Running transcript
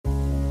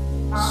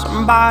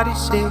Somebody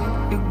say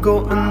you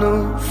got a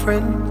new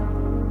friend,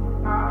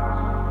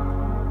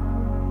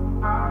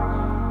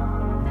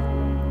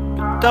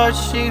 but does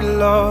she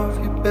love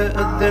you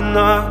better than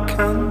I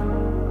can?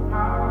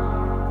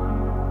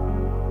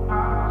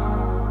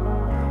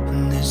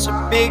 And there's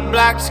a big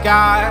black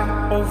sky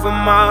over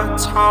my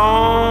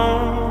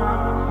town.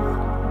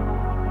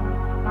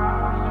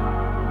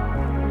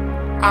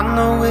 I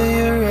know where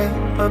you're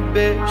at, I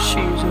bet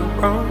she's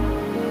around.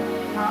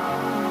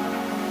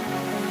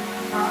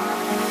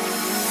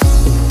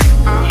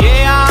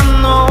 Yeah, I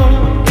know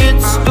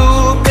it's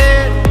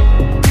stupid,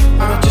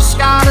 but I just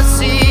gotta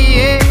see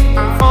it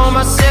for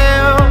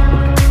myself.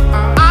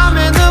 I'm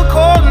in the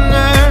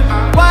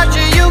corner,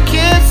 watching you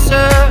kiss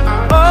her.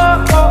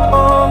 Oh, oh,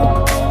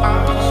 oh.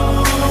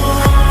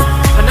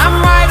 And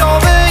I'm right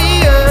over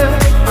here,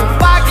 but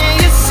why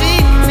can't you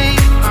see me?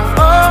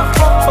 Oh,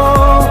 oh,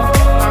 oh.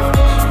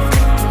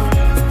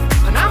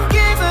 And I'm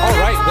giving. All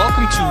right,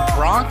 welcome to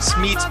Bronx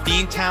Meets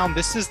Beantown.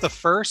 This is the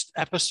first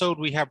episode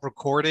we have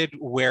recorded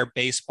where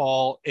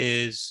baseball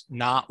is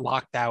not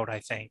locked out, I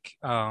think,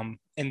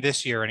 in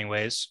this year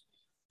anyways.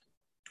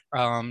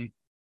 I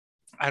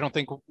don't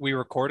think we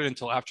recorded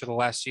until after the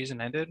last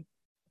season ended.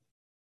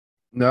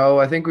 No,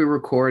 I think we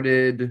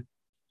recorded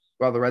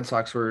while the Red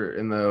Sox were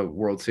in the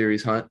World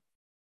Series hunt.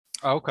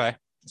 Oh, okay.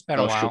 It's been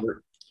a while.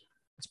 Short.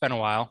 It's been a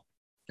while.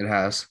 It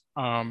has.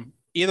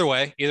 Either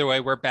way,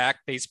 we're back.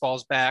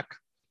 Baseball's back.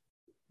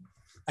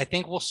 I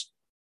think we'll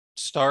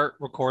start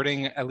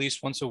recording at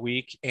least once a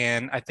week.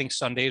 And I think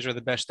Sundays are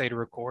the best day to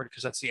record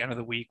because that's the end of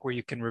the week where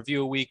you can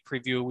review a week,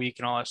 preview a week,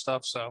 and all that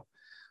stuff. So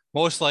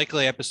most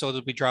likely episodes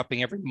will be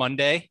dropping every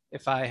Monday.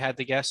 If I had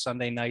to guess,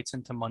 Sunday nights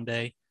into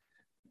Monday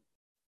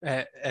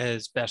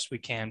as best we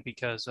can,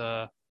 because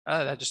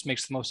that just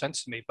makes the most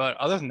sense to me. But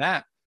other than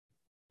that,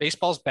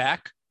 baseball's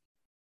back.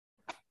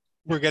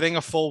 We're getting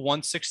a full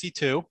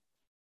 162,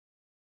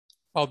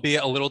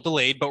 albeit a little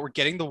delayed, but we're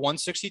getting the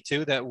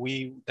 162 that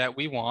we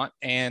want.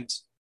 And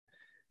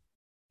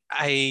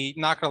I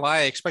not gonna lie,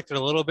 I expected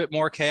a little bit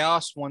more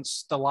chaos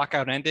once the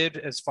lockout ended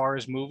as far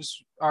as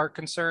moves are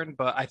concerned,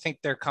 but I think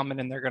they're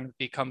coming and they're going to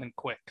be coming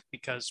quick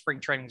because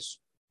spring training's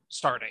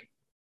starting.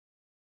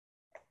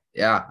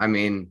 Yeah, I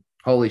mean,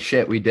 holy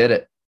shit, we did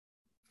it.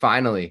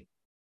 Finally.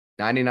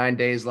 99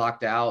 days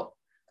locked out.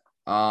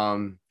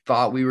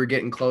 Thought we were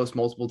getting close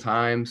multiple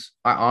times.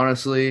 I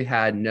honestly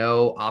had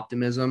no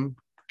optimism.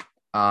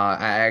 I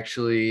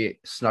actually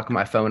snuck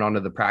my phone onto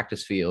the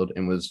practice field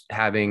and was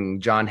having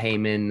John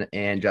Heyman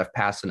and Jeff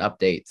Passan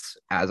updates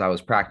as I was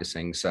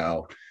practicing.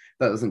 So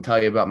that doesn't tell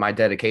you about my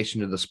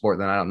dedication to the sport,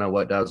 then I don't know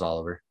what does,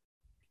 Oliver.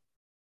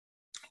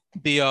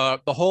 The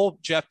whole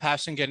Jeff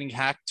Passan getting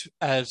hacked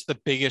as the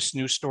biggest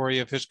news story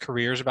of his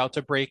career is about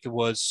to break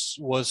was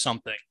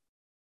something.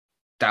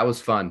 That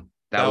was fun.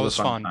 That was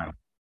a fun time. Time.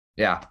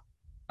 Yeah.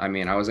 I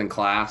mean, I was in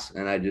class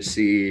and I just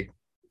see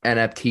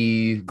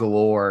NFT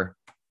galore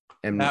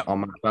on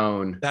my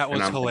phone. That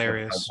was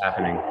hilarious. What's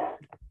happening?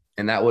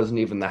 And that wasn't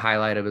even the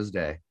highlight of his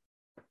day.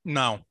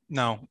 No.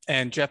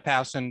 And Jeff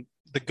Passan,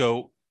 the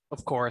GOAT,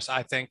 of course,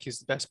 I think he's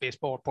the best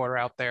baseball reporter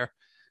out there.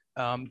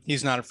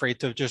 He's not afraid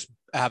to just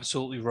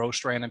absolutely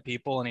roast random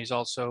people, and he's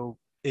also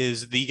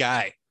is the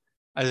guy.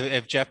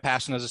 If Jeff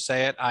Passan doesn't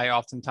say it, I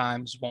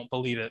oftentimes won't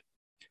believe it.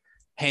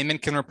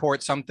 Heyman can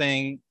report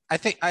something.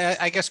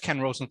 I guess Ken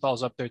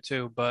Rosenthal's up there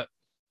too, but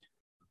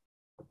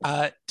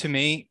to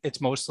me, it's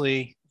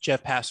mostly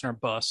Jeff Passan or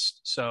bust.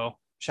 So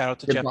shout out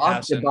to Jeff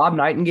Passan. Did Bob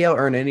Nightingale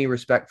earn any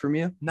respect from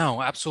you?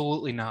 No,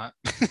 absolutely not.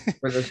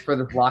 for this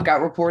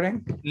lockout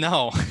reporting?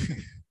 No.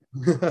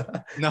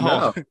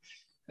 No.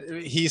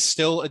 He's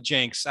still a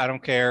jinx. I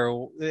don't care.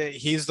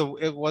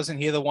 Wasn't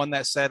he the one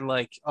that said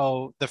like,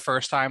 oh, the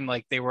first time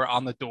like they were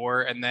on the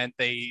door and then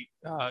they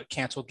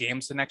canceled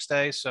games the next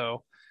day.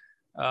 So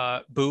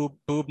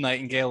Boob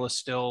Nightingale is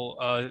still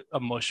a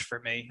mush for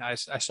me. I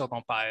still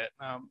don't buy it.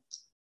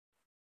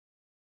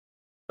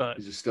 But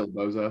he's just still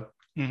bozo.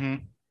 Mm-hmm.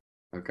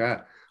 Okay.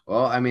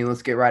 Well, I mean,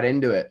 let's get right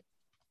into it.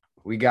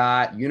 We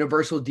got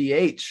universal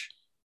DH,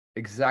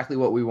 exactly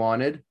what we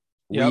wanted.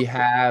 Yep. We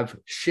have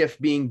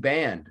shift being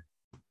banned.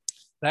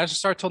 That doesn't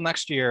start till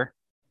next year.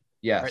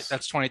 Yes. Right,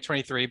 that's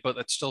 2023, but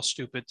that's still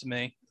stupid to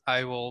me.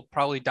 I will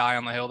probably die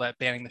on the hill that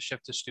banning the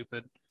shift is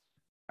stupid.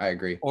 I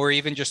agree. Or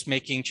even just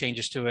making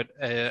changes to it.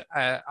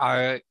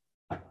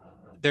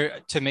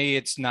 To me,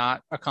 it's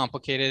not a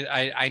complicated.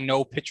 I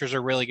know pitchers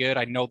are really good.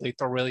 I know they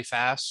throw really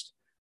fast,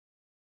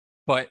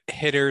 but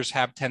hitters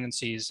have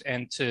tendencies,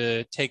 and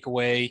to take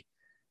away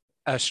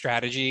a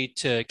strategy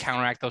to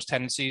counteract those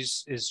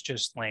tendencies is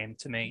just lame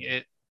to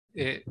me.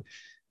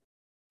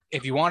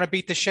 If you want to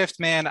beat the shift,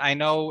 man, I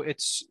know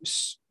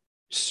it's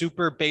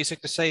super basic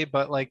to say,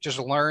 but like just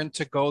learn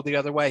to go the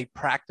other way,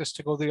 practice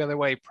to go the other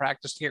way,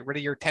 practice to get rid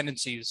of your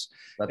tendencies.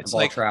 Let the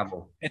ball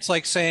travel. It's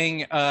like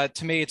saying,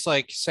 to me, it's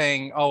like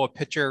saying, oh, a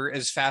pitcher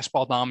is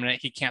fastball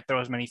dominant. He can't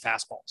throw as many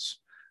fastballs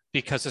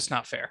because it's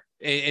not fair.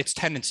 It's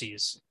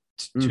tendencies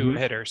to a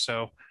hitter.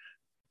 So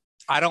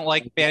I don't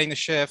like banning the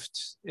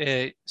shift.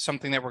 It's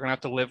something that we're gonna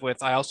have to live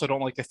with. I also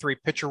don't like the 3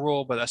 pitcher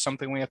rule, but that's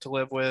something we have to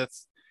live with.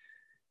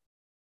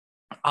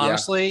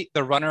 Honestly,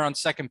 the runner on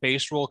second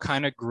base rule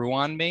kind of grew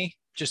on me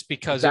just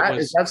because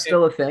is that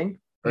still a thing?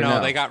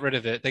 No, they got rid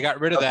of it. They got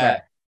rid of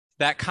that.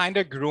 That kind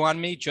of grew on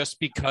me just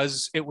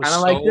because it was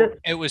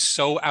it was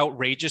so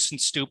outrageous and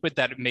stupid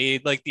that it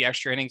made like the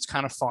extra innings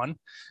kind of fun.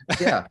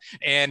 Yeah.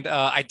 And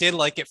I did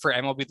like it for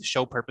MLB The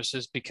Show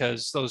purposes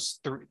because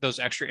those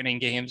extra inning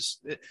games,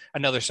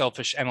 another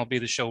selfish MLB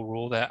The Show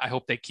rule that I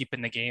hope they keep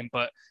in the game,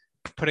 but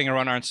putting a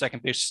runner on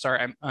second base to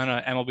start on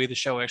a MLB The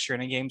Show extra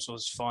inning games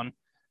was fun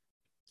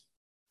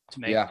to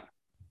make. Yeah.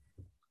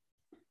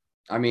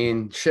 I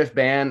mean, shift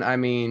ban. I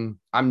mean,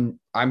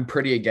 I'm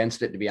pretty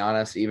against it, to be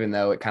honest, even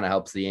though it kind of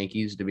helps the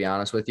Yankees, to be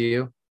honest with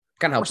you.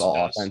 Kind of helps all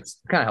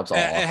offense. Kind of helps all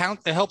offense.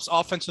 It helps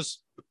offenses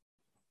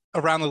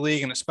around the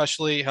league, and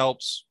especially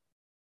helps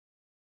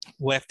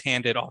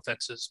left-handed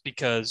offenses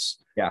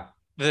because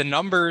the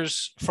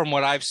numbers from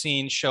what I've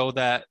seen show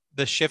that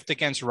the shift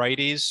against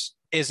righties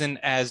isn't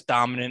as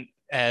dominant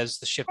as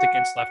the shift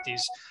against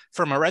lefties.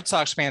 From a Red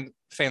Sox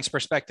fan's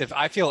perspective,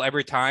 I feel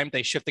every time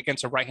they shift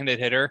against a right-handed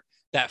hitter,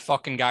 that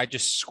fucking guy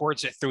just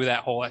squirts it through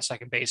that hole at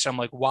second base. So I'm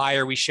like, why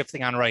are we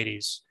shifting on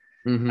righties?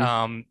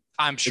 Mm-hmm.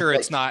 I'm sure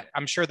it's not.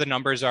 I'm sure the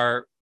numbers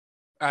are.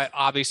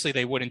 Obviously,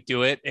 they wouldn't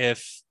do it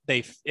if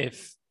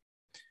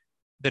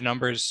the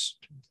numbers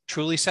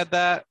truly said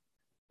that.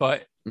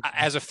 But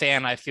as a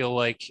fan, I feel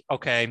like,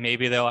 okay,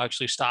 maybe they'll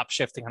actually stop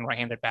shifting on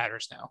right-handed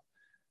batters now.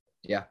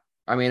 Yeah.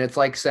 I mean, it's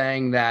like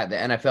saying that the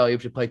NFL, you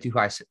have to play too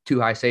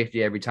high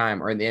safety every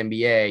time, or in the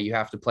NBA, you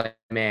have to play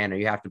man or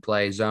you have to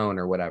play zone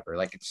or whatever.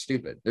 Like, it's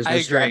stupid. There's no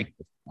strategy.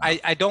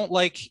 I don't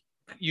like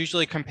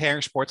usually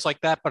comparing sports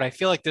like that, but I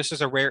feel like this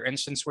is a rare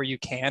instance where you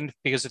can,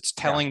 because it's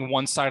telling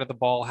one side of the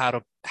ball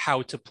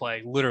how to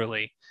play,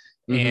 literally.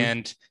 Mm-hmm.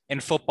 And in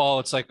football,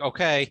 it's like,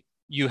 okay,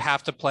 you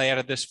have to play out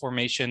of this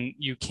formation.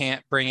 You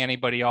can't bring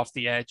anybody off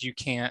the edge. You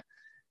can't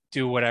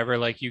do whatever.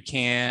 Like, you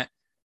can't.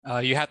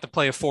 You have to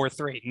play a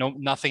 4-3,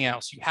 nothing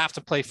else. You have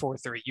to play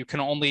 4-3. You can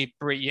only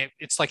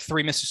it's like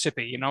 3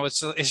 Mississippi, you know,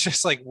 it's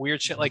just like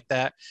weird shit like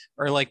that.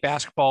 Or like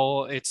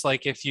basketball, it's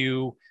like if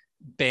you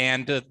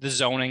banned the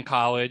zone in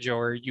college,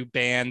 or you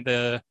ban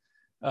there's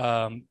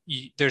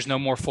no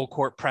more full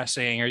court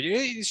pressing, or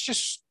it's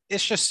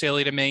just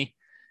silly to me.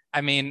 I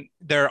mean,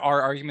 there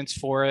are arguments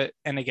for it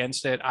and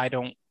against it. I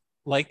don't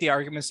like the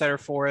arguments that are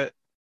for it.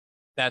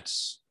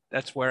 That's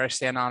where I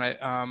stand on it.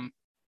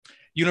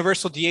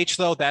 Universal DH,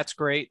 though, that's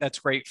great. That's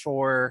great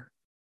for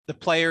the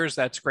players.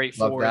 That's great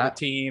for the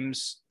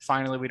teams.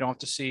 Finally, we don't have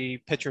to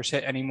see pitchers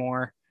hit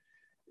anymore.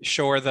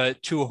 Sure, the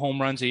 2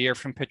 home runs a year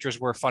from pitchers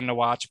were fun to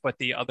watch, but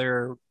the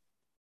other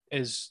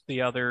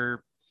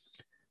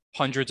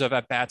hundreds of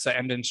at-bats that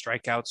end in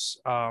strikeouts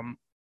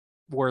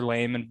were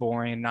lame and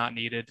boring and not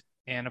needed.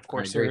 And, of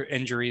course, there are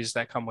injuries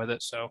that come with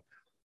it. So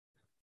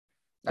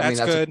that's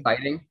good.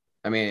 Exciting.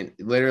 I mean,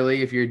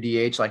 literally, if you're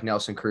DH like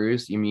Nelson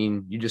Cruz,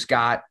 you just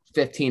got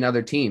 15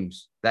 other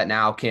teams that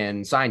now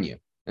can sign you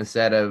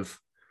instead of,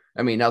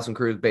 Nelson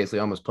Cruz basically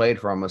almost played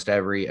for almost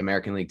every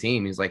American League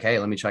team. He's like, hey,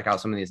 let me check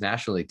out some of these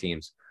National League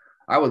teams.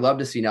 I would love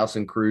to see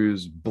Nelson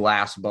Cruz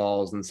blast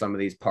balls in some of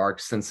these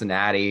parks,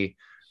 Cincinnati,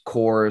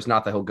 Coors.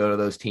 Not that he'll go to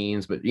those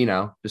teams, but,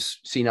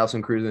 just see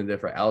Nelson Cruz in a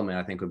different element,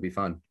 I think would be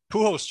fun.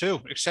 Pujols, too,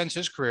 extends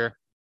his career.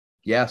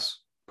 Yes,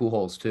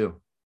 Pujols, too.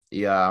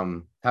 Yeah,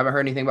 haven't heard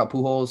anything about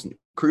Pujols.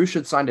 Cruz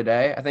should sign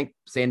today. I think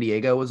San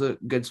Diego was a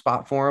good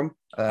spot for him.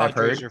 I've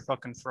heard. You're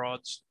fucking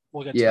frauds.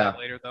 We'll get to that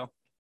later, though.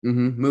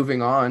 Mm-hmm.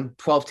 Moving on,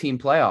 12-team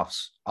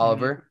playoffs.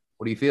 Oliver,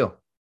 what do you feel?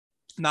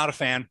 Not a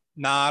fan.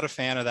 Not a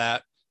fan of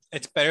that.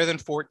 It's better than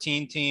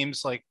 14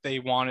 teams like they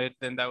wanted,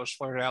 and that was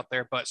flirted out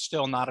there, but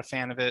still not a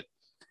fan of it.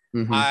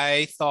 Mm-hmm.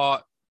 I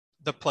thought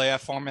the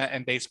playoff format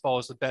in baseball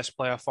is the best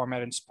playoff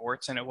format in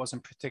sports, and it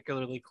wasn't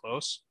particularly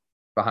close.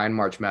 Behind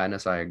March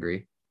Madness, I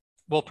agree.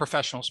 Well,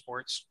 professional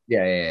sports.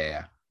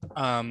 Yeah.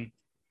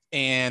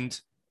 And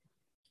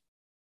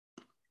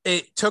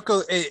it took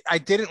I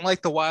didn't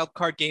like the wild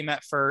card game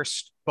at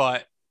first,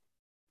 but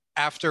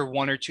after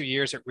 1 or 2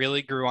 years, it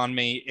really grew on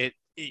me.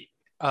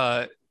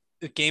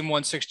 Game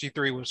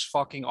 163 was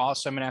fucking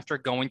awesome. And after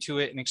going to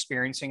it and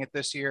experiencing it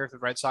this year, the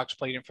Red Sox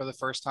played it for the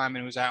first time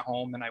and it was at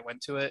home and I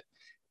went to it.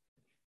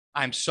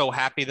 I'm so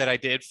happy that I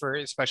did,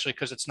 especially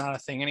because it's not a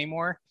thing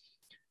anymore.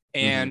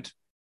 And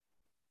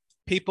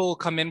people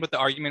come in with the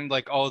argument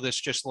like, oh, this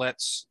just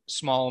lets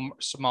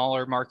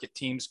smaller market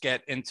teams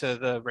get into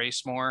the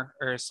race more.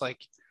 Or it's like,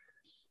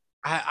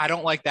 I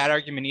don't like that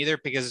argument either,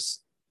 because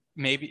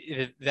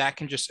maybe that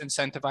can just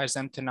incentivize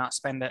them to not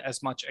spend it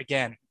as much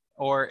again.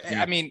 Or,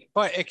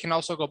 but it can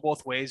also go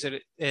both ways.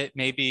 It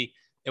maybe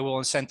it will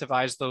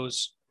incentivize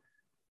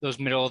those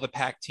middle of the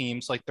pack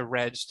teams like the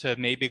Reds to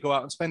maybe go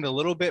out and spend a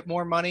little bit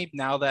more money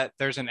now that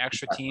there's an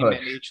extra team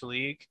in each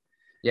league.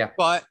 Yeah.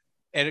 But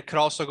it could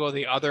also go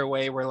the other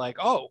way where like,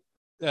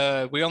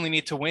 we only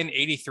need to win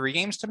 83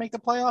 games to make the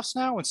playoffs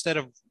now instead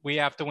of we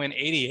have to win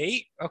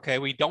 88. Okay,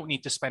 we don't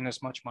need to spend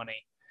as much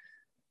money.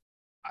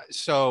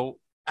 So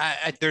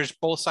There's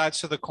both sides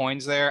to the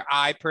coins there.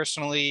 I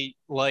personally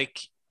like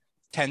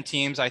 10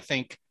 teams. I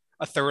think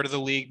a third of the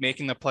league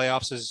making the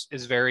playoffs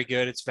is very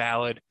good. It's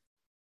valid.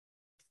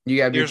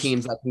 You have your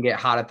teams that can get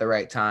hot at the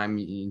right time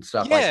and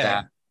stuff like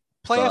that.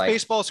 Playoff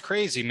baseball is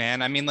crazy,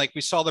 man. I mean, like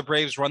we saw the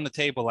Braves run the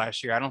table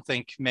last year. I don't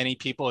think many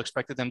people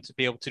expected them to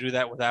be able to do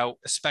that without,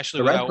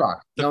 especially the Red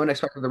Sox. No one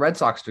expected the Red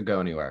Sox to go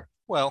anywhere.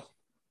 Well,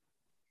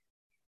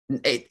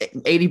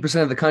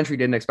 80% of the country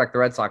didn't expect the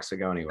Red Sox to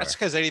go anywhere. That's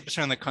because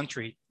 80% of the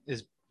country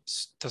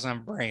doesn't have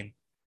a brain.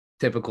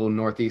 Typical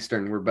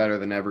Northeastern, we're better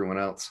than everyone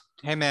else.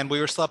 Hey, man, we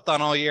were slept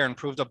on all year and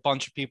proved a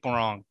bunch of people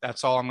wrong.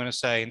 That's all I'm going to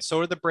say. And so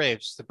did the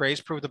Braves. The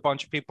Braves proved a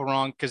bunch of people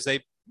wrong because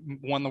they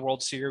won the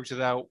World Series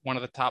without one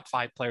of the top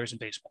 5 players in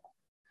baseball,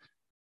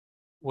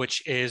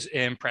 which is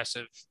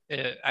impressive.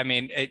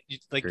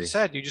 Like you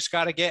said, you just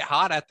got to get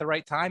hot at the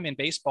right time in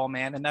baseball,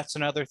 man. And that's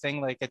another thing.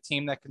 Like a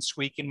team that can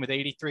squeak in with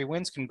 83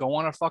 wins can go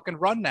on a fucking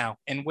run now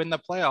and win the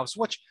playoffs,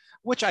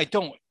 which I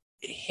don't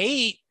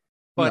hate,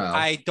 but no.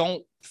 I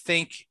don't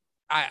think.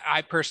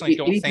 I personally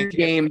don't think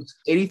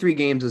 83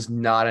 games is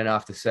not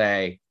enough to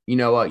say, you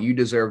know what, you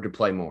deserve to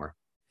play more.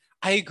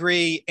 I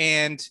agree.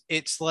 And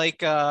it's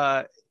like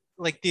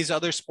these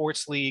other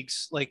sports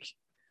leagues, like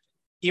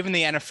even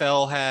the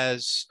NFL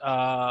has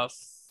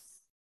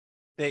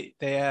they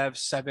have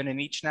 7 in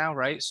each now,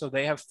 right? So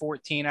they have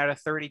 14 out of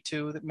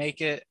 32 that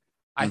make it.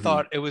 I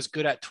thought it was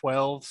good at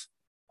 12.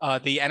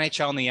 The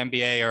NHL and the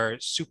NBA are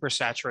super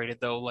saturated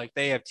though. Like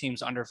they have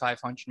teams under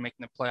 500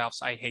 making the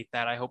playoffs. I hate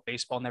that. I hope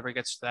baseball never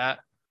gets to that.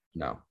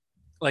 No.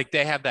 Like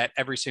they have that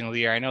every single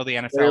year. I know the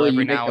NFL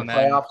every now and then.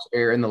 Playoffs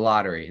are in the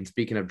lottery. And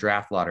speaking of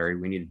draft lottery,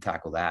 we need to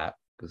tackle that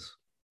because.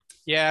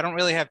 Yeah, I don't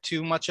really have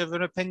too much of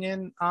an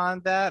opinion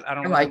on that.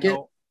 I like it.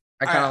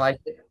 I kind of like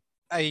it.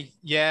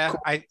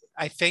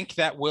 I think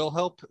that will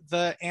help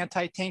the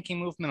anti-tanking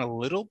movement a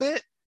little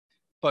bit.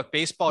 But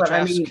baseball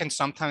drafts can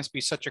sometimes be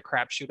such a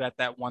crapshoot at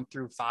that 1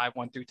 through 5,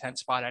 1 through 10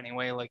 spot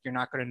anyway. Like you're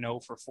not going to know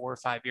for 4 or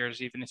 5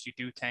 years, even if you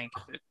do tank,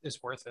 it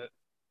is worth it.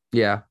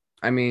 Yeah.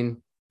 I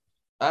mean,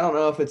 I don't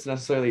know if it's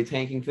necessarily a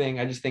tanking thing.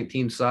 I just think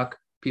teams suck.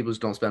 People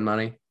just don't spend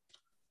money.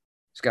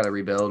 Just got to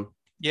rebuild.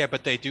 Yeah,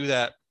 but they do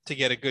that to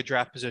get a good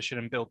draft position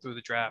and build through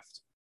the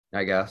draft.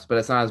 I guess, but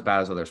it's not as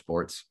bad as other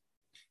sports.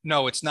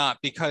 No, it's not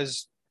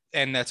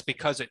that's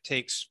because it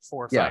takes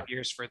 4 or 5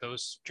 years for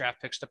those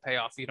draft picks to pay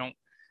off.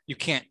 You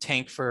can't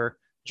tank for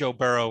Joe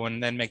Burrow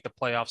and then make the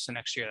playoffs the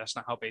next year. That's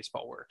not how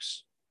baseball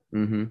works.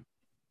 Mm-hmm.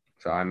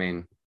 So, I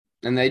mean,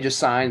 and they just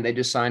signed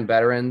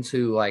veterans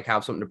who like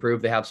have something to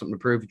prove. They have something to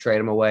prove. You trade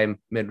them away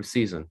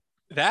mid-season.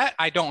 That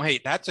I don't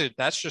hate. That's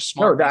just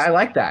smart. No, I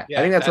like that. Yeah,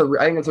 I think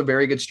that's a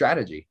very good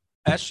strategy.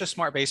 That's just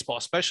smart baseball,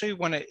 especially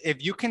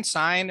if you can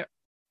sign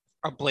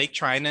a Blake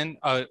Trinan,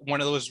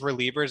 one of those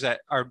relievers that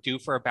are due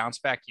for a bounce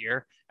back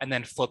year, and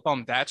then flip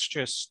them.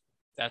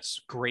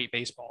 That's great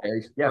baseball.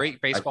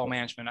 Great baseball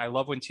management. I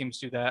love when teams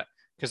do that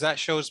because that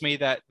shows me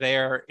that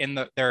they're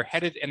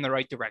headed in the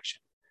right direction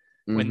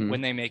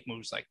when they make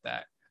moves like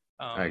that.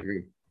 I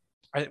agree.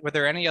 Were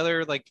there any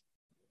other like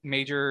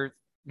major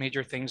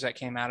things that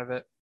came out of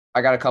it?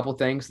 I got a couple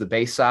things. The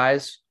base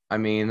size. I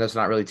mean, there's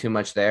not really too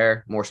much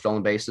there. More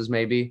stolen bases,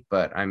 maybe,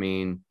 but I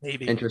mean,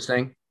 maybe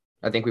interesting.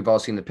 I think we've all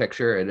seen the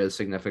picture. It is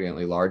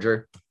significantly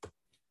larger.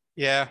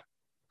 Yeah.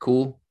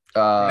 Cool.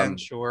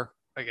 Sure.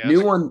 I guess.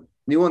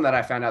 New one that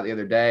I found out the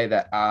other day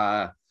that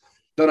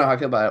don't know how I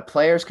feel about it.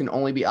 Players can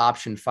only be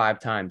optioned 5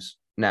 times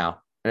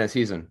now in a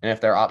season. And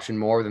if they're optioned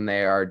more, then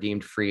they are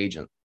deemed free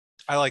agent.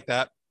 I like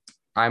that.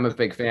 I'm a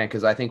big fan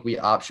because I think we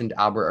optioned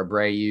Albert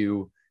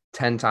Abreu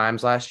 10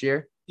 times last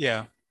year.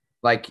 Yeah.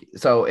 Like,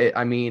 so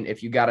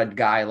if you got a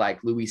guy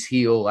like Luis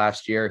Gil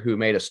last year who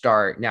made a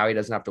start, now he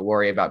doesn't have to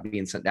worry about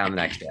being sent down the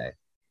next day,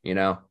 you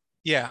know?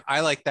 Yeah, I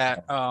like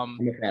that. I'm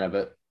a fan of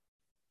it.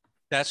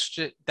 That's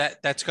just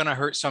that's going to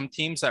hurt some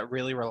teams that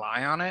really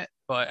rely on it.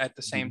 But at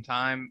the same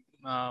time,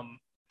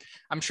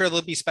 I'm sure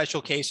there'll be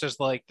special cases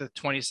like the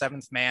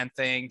 27th man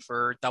thing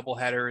for double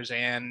headers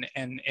and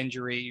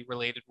injury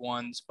related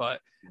ones. But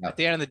at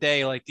the end of the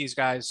day, like these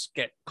guys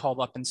get called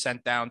up and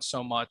sent down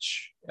so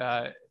much.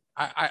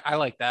 I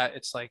like that.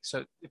 It's like,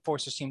 so it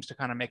forces teams to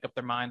kind of make up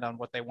their mind on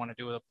what they want to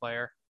do with a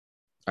player.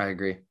 I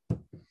agree.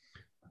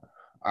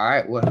 All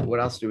right. What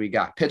else do we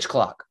got? Pitch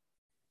clock.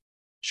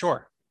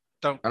 Sure.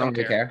 I don't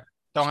care.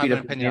 Don't have an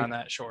opinion on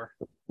that. Sure.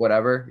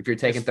 Whatever. If you're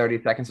taking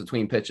 30 seconds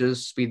between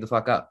pitches, speed the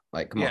fuck up.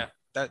 Like, come on.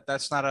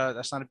 That's not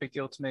a big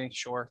deal to me.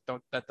 Sure.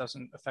 That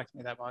doesn't affect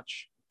me that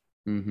much.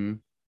 Mm-hmm.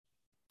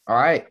 All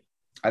right.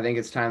 I think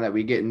it's time that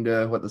we get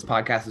into what this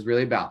podcast is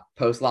really about.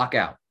 Post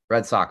lockout.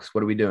 Red Sox.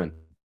 What are we doing?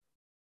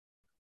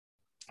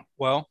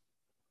 Well,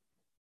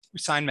 we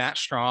signed Matt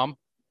Strahm.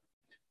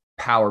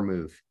 Power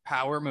move.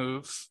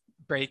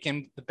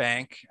 Breaking the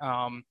bank.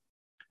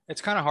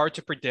 It's kind of hard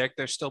to predict.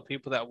 There's still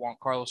people that want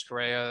Carlos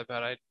Correa,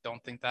 but I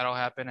don't think that'll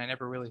happen. I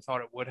never really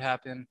thought it would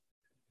happen.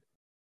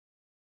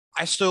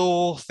 I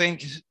still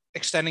think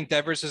extending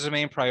Devers is a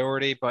main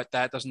priority, but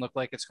that doesn't look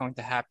like it's going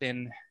to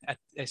happen,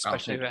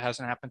 especially if it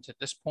hasn't happened to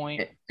this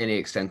point. Any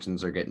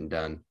extensions are getting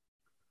done.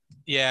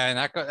 Yeah, and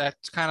that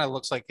kind of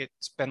looks like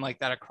it's been like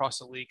that across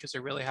the league because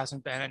there really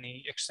hasn't been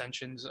any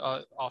extensions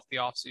off the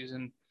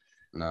offseason.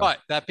 No. But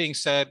that being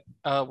said,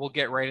 we'll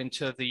get right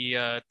into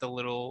the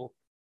little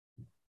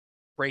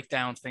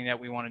breakdown thing that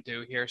we want to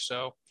do here.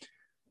 So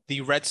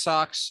the Red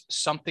Sox,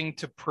 something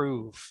to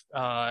prove.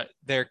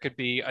 There could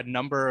be a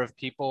number of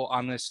people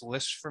on this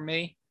list for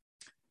me,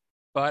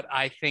 but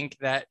I think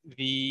that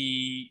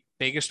the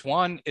biggest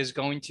one is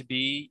going to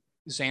be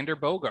Xander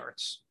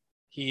Bogaerts.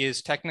 He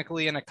is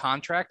technically in a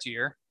contract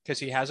year because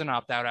he has an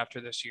opt-out after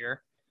this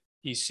year.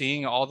 He's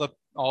seeing all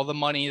the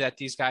money that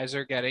these guys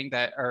are getting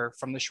that are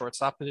from the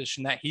shortstop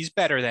position that he's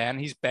better than.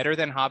 He's better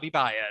than Javi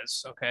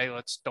Baez. Okay,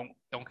 let's don't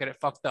get it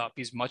fucked up.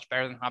 He's much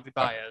better than Javi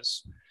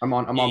Baez. I'm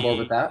on board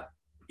with that.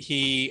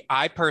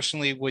 I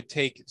personally would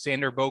take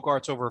Xander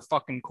Bogaerts over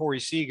fucking Corey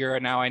Seager.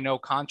 And now I know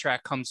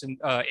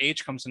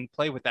age comes in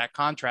play with that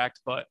contract,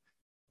 but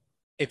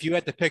if you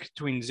had to pick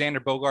between Xander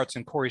Bogaerts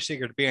and Corey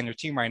Seager to be on your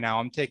team right now,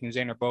 I'm taking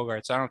Xander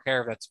Bogaerts. I don't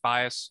care if that's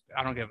bias.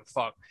 I don't give a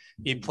fuck.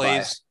 He plays.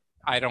 Bias.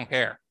 I don't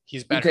care.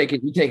 He's better.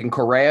 You taking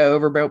Correa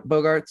over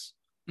Bogaerts?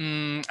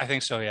 I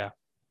think so. Yeah.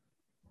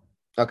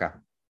 Okay.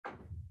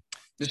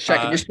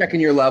 Just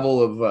checking your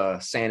level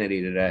of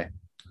sanity today.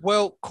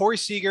 Well, Corey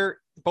Seager,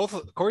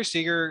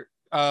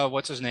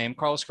 what's his name?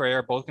 Carlos Correa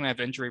are both going to have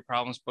injury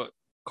problems, but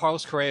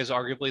Carlos Correa is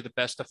arguably the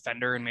best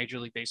defender in Major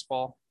League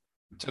Baseball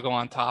to go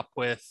on top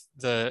with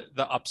the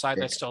upside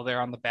that's still there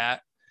on the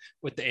bat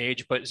with the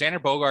age. But Xander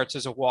Bogaerts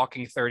is a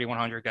walking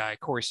 3,100 guy.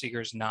 Corey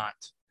Seager's not.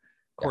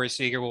 Corey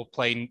Seager will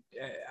play.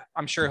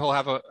 I'm sure he'll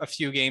have a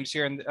few games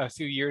here and a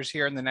few years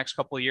here in the next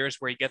couple of years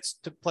where he gets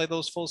to play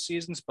those full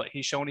seasons, but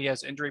he's shown he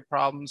has injury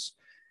problems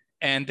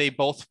and they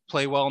both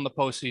play well in the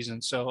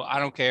postseason. So I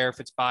don't care if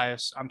it's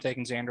bias. I'm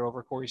taking Xander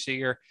over Corey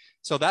Seager.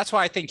 So that's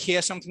why I think he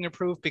has something to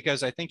prove,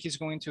 because I think he's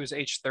going to his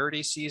age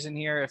 30 season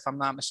here, if I'm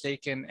not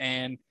mistaken.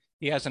 And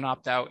he has an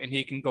opt-out and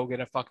he can go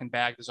get a fucking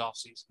bag this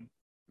offseason.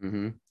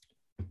 Mm-hmm.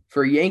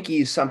 For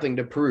Yankees, something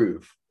to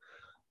prove.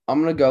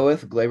 I'm going to go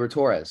with Gleyber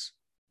Torres.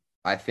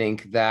 I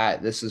think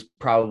that this is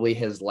probably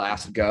his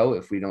last go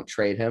if we don't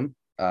trade him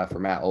for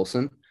Matt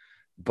Olson.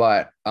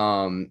 But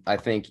I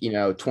think,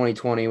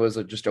 2020 was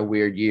just a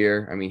weird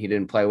year. I mean, he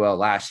didn't play well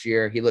last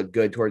year. He looked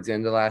good towards the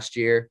end of last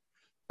year.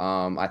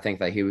 I think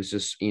that he was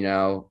just,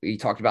 he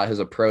talked about his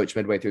approach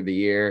midway through the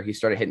year. He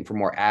started hitting for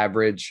more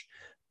average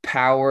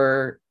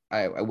power.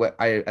 I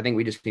think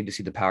we just need to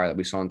see the power that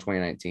we saw in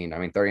 2019. I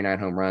mean, 39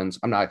 home runs.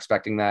 I'm not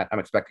expecting that. I'm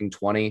expecting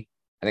 20.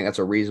 I think that's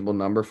a reasonable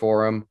number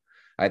for him.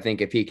 I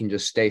think if he can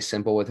just stay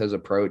simple with his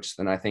approach,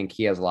 then I think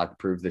he has a lot to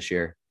prove this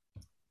year.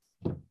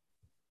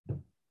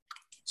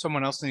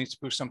 Someone else needs to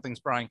prove something's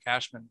Brian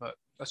Cashman, but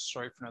that's a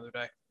story for another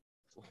day.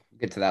 We'll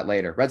get to that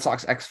later. Red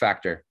Sox X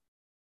Factor.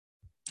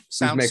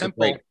 Sounds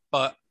simple,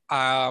 but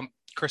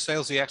Chris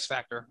Sale's the X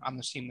Factor on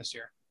this team this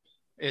year.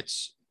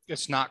 It's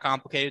not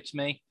complicated to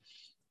me.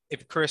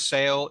 If Chris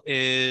Sale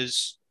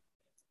is...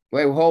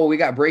 Wait, we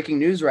got breaking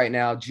news right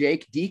now.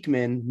 Jake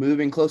Diekman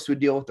moving close to a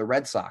deal with the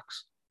Red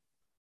Sox.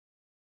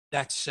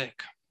 That's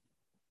sick.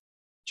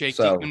 Jake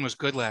Diekman was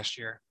good last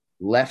year.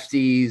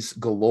 Lefties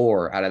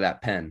galore out of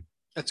that pen.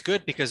 That's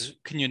good, because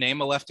can you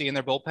name a lefty in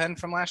their bullpen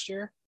from last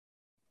year?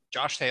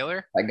 Josh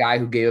Taylor? That guy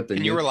who gave up the nuke.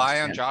 Can you rely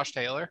on Josh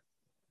Taylor?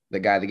 The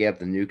guy that gave up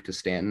the nuke to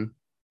Stanton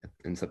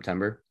in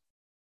September?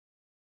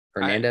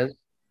 Hernandez?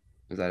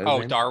 Is that his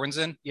name?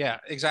 Darwinson? Yeah,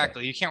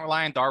 exactly. You can't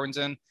rely on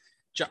Darwinson.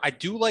 I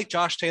do like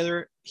Josh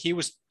Taylor. He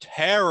was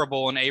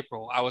terrible in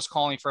April. I was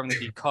calling for him to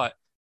be cut.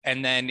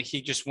 And then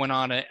he just went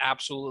on an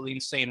absolutely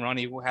insane run.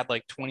 He had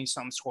like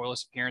 20-something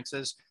scoreless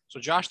appearances. So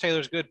Josh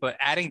Taylor's good, but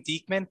adding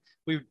Diekman,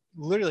 we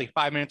literally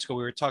 5 minutes ago,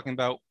 we were talking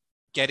about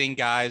getting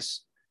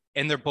guys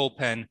in their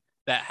bullpen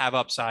that have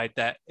upside,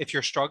 that if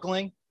you're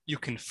struggling, you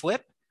can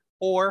flip,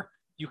 or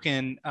you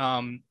can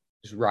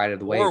just ride it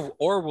the wave,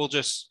 or we'll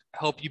just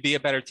help you be a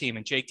better team.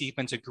 And Jake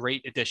Diekman's a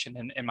great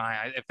addition in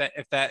my eyes.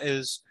 If that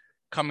is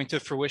coming to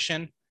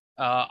fruition,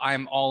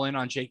 I'm all in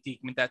on Jake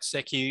Diekman. That's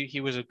sick.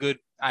 He was a good.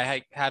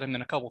 I had him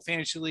in a couple of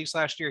fantasy leagues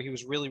last year. He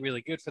was really,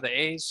 really good for the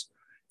A's.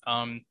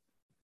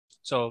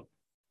 So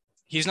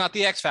he's not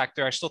the X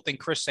factor. I still think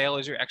Chris Sale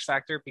is your X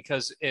factor,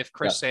 because if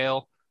Chris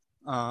Sale,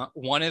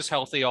 one, is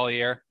healthy all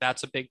year,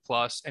 that's a big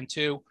plus. And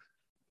two,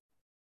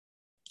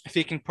 if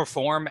he can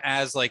perform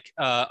as like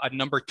a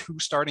number 2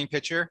 starting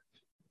pitcher,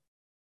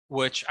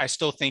 which I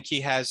still think he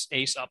has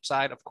ace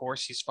upside. Of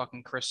course, he's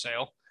fucking Chris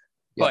Sale.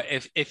 But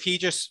if he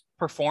just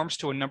performs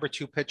to a number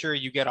 2 pitcher,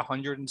 you get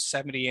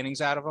 170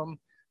 innings out of him,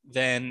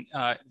 then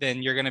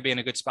you're going to be in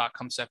a good spot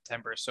come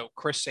September. So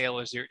Chris Sale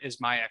is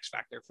my X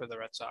factor for the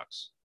Red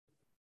Sox.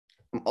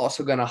 I'm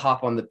also going to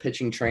hop on the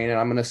pitching train, and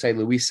I'm going to say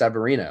Luis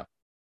Severino.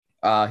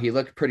 He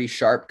looked pretty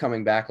sharp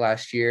coming back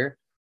last year.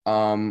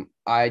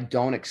 I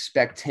don't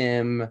expect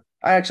him.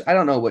 I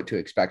don't know what to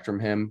expect from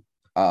him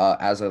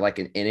as an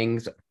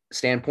innings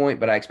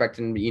standpoint, but I expect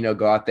him to,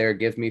 go out there,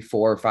 give me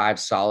 4 or 5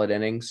 solid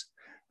innings.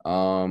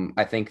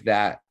 I think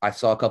that I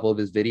saw a couple of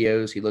his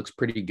videos. He looks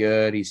pretty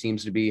good. He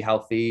seems to be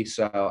healthy.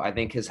 So I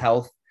think his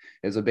health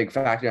is a big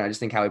factor. And I just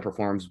think how he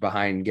performs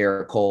behind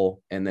Garrett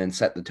Cole and then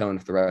set the tone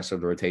for the rest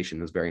of the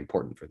rotation is very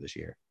important for this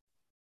year.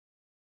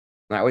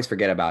 And I always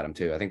forget about him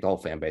too. I think the whole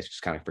fan base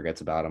just kind of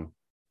forgets about him.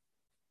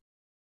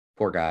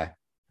 Poor guy.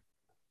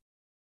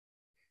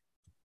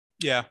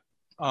 Yeah.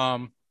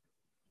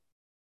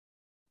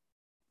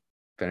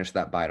 Finish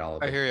that bite,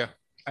 Oliver. I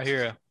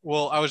hear you.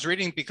 Well, I was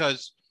reading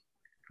because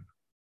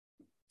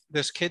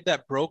this kid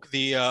that broke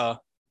the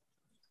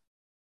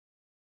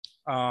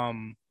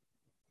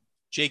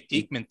Jake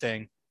Diekman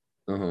thing.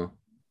 Uh-huh.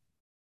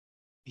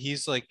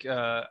 He's like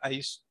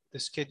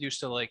this kid used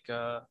to like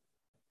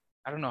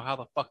I don't know how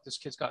the fuck this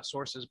kid's got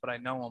sources, but I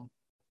know him.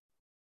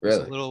 Really?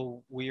 He's a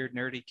little weird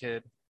nerdy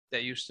kid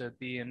that used to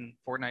be in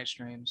Fortnite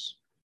streams.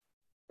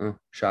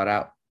 Shout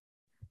out.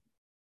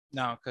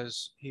 No,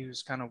 because he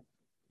was kind of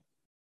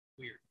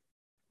weird.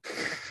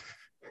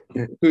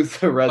 Who's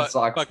the Red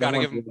Sox? But gotta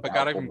give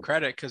him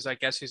credit because I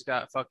guess he's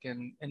got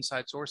fucking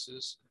inside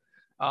sources.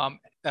 All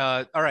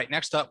right,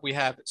 next up we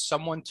have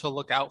someone to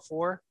look out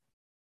for.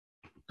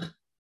 Who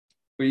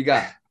you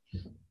got?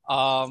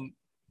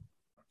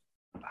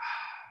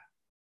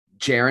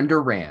 Jarren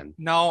Duran.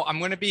 No, I'm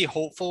going to be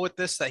hopeful with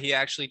this that he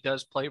actually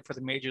does play for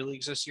the major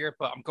leagues this year,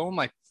 but I'm going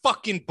my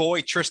fucking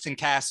boy Triston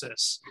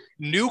Casas.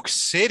 Nuke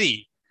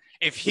City.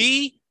 If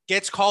he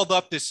gets called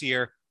up this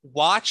year,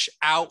 watch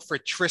out for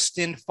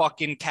Triston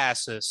fucking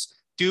Casas.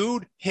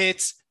 Dude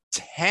hits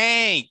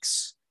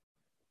tanks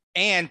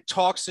and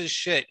talks his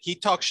shit. He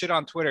talks shit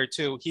on Twitter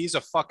too. He's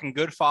a fucking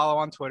good follow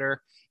on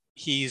Twitter.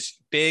 He's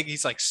big.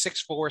 He's like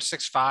 6'4",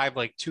 6'5",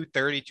 like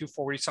 230,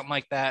 240, something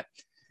like that.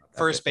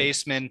 First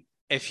baseman.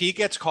 If he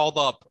gets called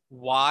up,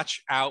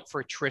 watch out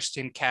for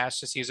Triston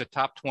Casas. He's a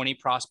top 20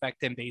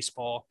 prospect in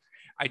baseball.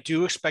 I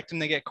do expect him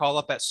to get called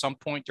up at some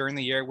point during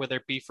the year, whether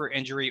it be for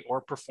injury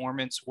or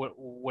performance,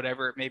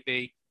 whatever it may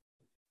be.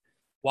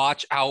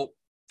 Watch out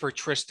for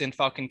Triston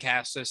fucking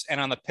Casas.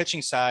 And on the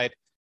pitching side,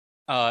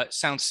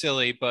 sounds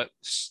silly, but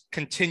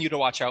continue to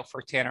watch out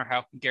for Tanner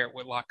Houck and Garrett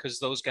Whitlock because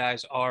those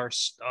guys are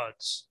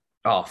studs.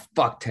 Oh,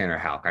 fuck Tanner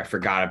Houck. I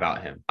forgot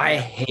about him. I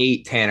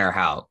hate Tanner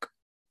Houck.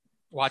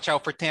 Watch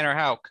out for Tanner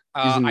Houck.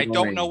 I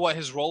don't know what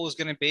his role is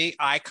going to be.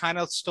 I kind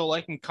of still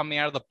like him coming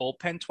out of the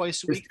bullpen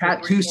twice a week.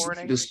 His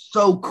tattoo is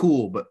so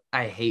cool, but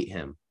I hate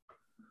him.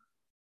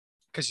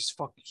 Because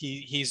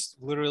he's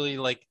literally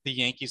like the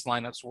Yankees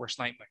lineup's worst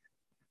nightmare.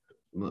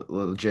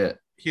 Legit.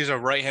 He's a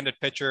right-handed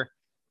pitcher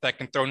that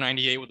can throw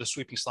 98 with a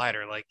sweeping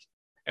slider. Like,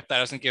 if that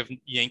doesn't give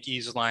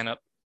Yankees lineup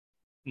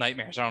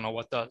nightmares, I don't know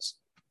what does.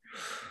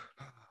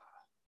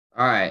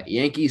 All right,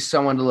 Yankees,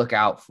 someone to look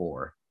out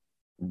for.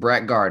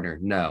 Brett Gardner,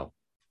 no.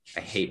 I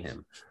hate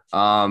him.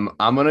 I'm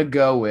going to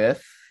go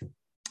with,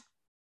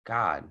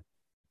 God,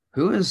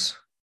 who is,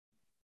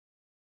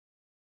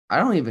 I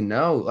don't even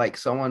know, like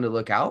someone to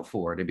look out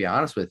for, to be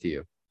honest with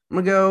you.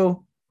 I'm going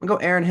to go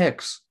Aaron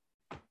Hicks.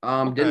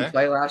 Didn't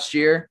play last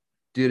year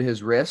due to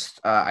his wrist.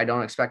 I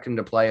don't expect him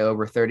to play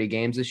over 30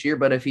 games this year,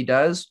 but if he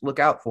does, look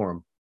out for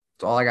him.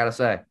 That's all I got to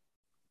say.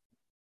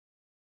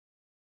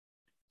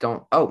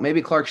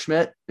 Maybe Clark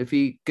Schmidt if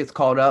he gets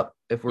called up.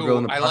 If we're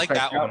going the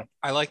prospect route.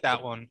 I like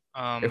that one.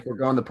 If we're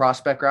going the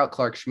prospect route,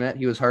 Clark Schmidt,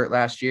 he was hurt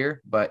last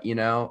year, but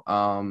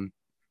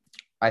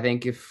I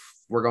think if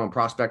we're going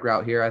prospect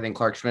route here, I think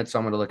Clark Schmidt's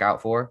someone to look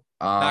out for.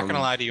 Not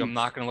gonna lie to you, I'm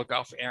not gonna look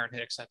out for Aaron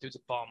Hicks. That dude's a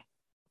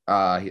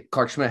bum.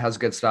 Clark Schmidt has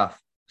good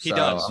stuff. He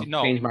does.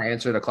 Change my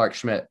answer to Clark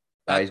Schmidt.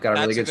 He's got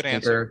a really good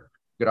sinker,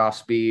 good off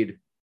speed.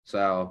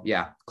 So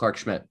yeah, Clark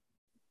Schmidt.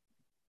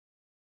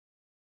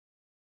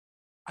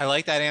 I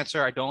like that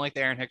answer. I don't like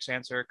the Aaron Hicks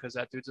answer because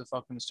that dude's a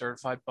fucking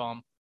certified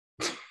bum.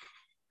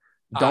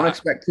 Don't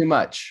expect too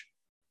much.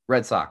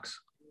 Red Sox.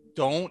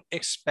 Don't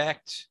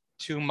expect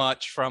too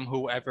much from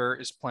whoever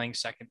is playing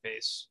second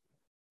base.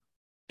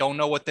 Don't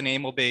know what the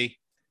name will be.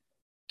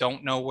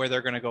 Don't know where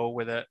they're going to go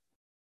with it.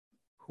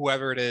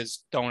 Whoever it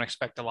is, don't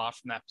expect a lot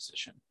from that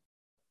position.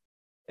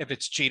 If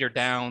it's Jeter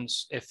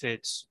Downs, if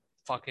it's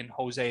fucking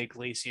Jose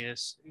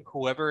Iglesias,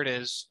 whoever it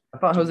is. I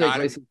thought Jose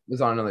Iglesias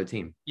was on another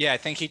team. Yeah, I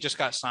think he just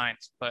got signed,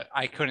 but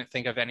I couldn't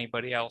think of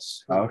anybody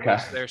else who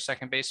was their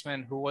second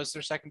baseman. Who was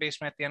their second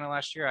baseman at the end of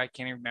last year? I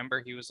can't even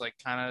remember. He was like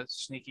kind of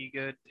sneaky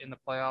good in the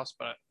playoffs,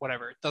 but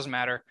whatever. It doesn't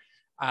matter.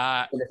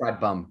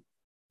 Bum.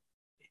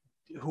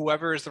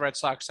 Whoever is the Red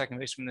Sox second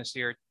baseman this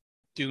year,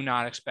 do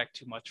not expect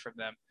too much from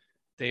them.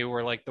 They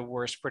were like the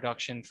worst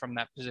production from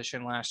that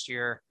position last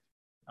year.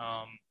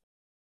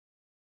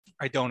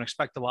 I don't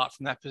expect a lot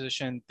from that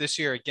position this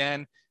year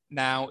again.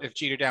 Now, if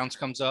Jeter Downs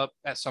comes up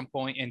at some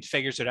point and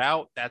figures it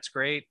out, that's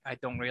great. I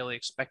don't really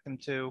expect him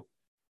to,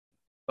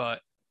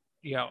 but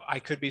I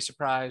could be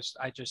surprised.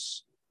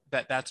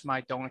 That's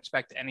my don't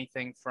expect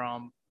anything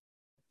from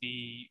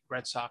the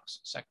Red Sox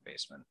second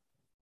baseman.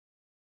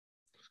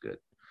 That's good.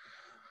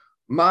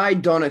 My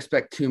don't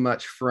expect too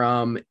much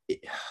from,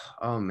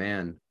 oh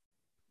man.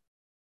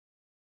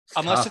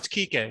 Unless it's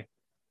Kike.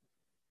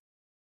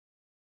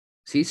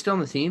 Is he still on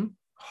the team?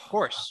 Of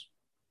course.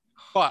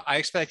 But I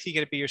expect Kike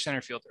to be your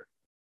center fielder.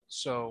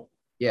 So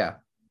yeah.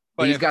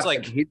 But he's got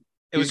like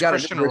It was got a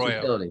Christian good Arroyo.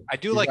 versatility. I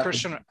do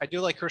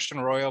like Christian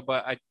Arroyo,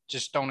 but I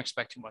just don't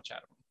expect too much out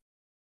of him.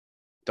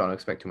 Don't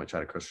expect too much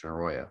out of Christian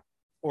Arroyo.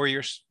 Or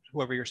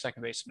whoever your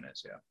second baseman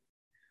is, yeah.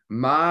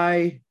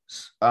 My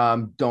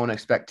don't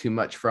expect too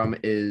much from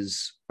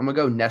is I'm gonna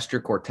go Nestor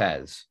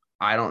Cortez.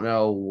 I don't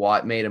know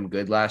what made him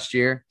good last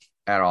year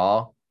at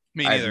all.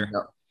 Me neither. I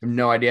have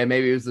no idea.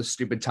 Maybe it was the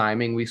stupid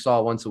timing we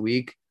saw once a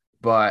week.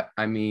 But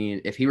I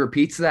mean, if he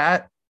repeats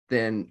that,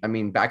 then I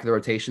mean, back of the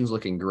rotation's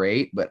looking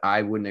great. But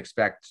I wouldn't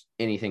expect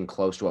anything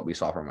close to what we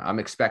saw from him. I'm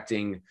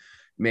expecting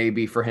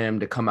maybe for him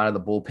to come out of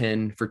the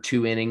bullpen for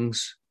 2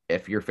 innings.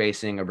 If you're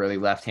facing a really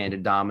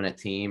left-handed dominant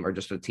team or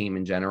just a team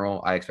in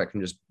general, I expect him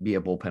to just be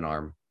a bullpen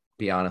arm,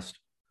 be honest,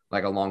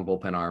 like a long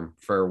bullpen arm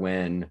for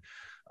when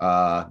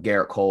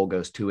Garrett Cole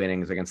goes 2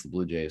 innings against the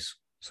Blue Jays.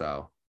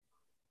 So.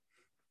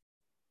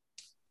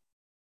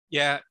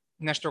 Yeah,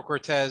 Nestor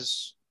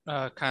Cortez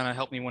kind of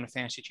helped me win a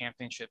fantasy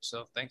championship.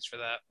 So thanks for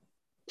that.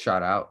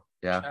 Shout out.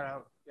 Yeah. Shout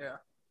out. Yeah.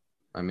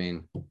 I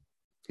mean,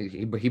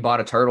 he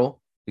bought a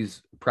turtle.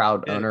 He's a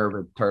proud owner of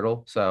a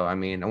turtle. So, I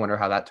mean, I wonder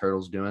how that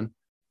turtle's doing.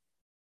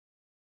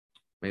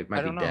 Maybe it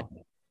might be dead.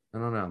 I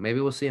don't know. Maybe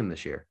we'll see him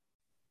this year.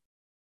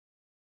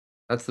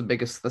 That's the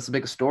biggest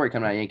story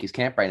coming out of Yankees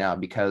camp right now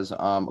because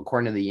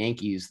according to the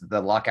Yankees,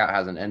 the lockout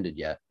hasn't ended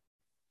yet.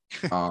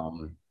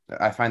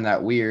 I find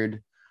that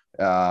weird.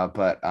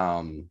 But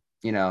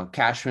you know,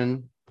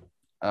 Cashman,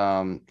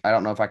 I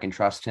don't know if I can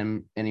trust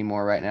him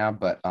anymore right now,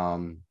 but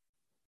someone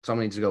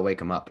needs to go wake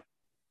him up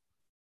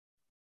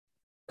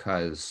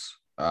because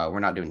we're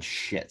not doing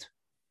shit.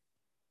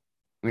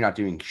 We're not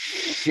doing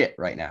shit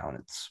right now, and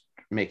it's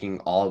making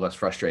all of us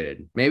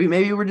frustrated. Maybe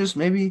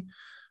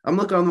I'm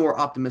looking on the more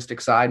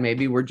optimistic side.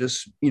 Maybe we're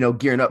just,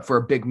 gearing up for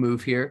a big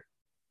move here.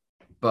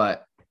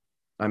 But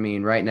I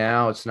mean, right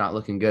now it's not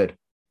looking good.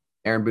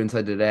 Aaron Boone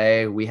said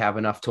today, we have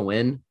enough to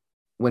win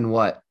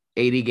what?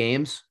 80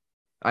 games.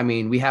 I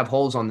mean, we have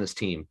holes on this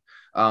team.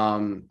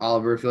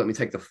 Oliver, if you let me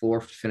take the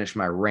floor to finish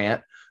my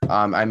rant.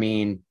 I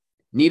mean,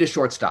 need a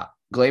shortstop.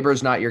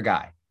 Glaber's not your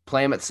guy.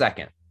 Play him at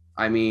second.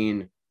 I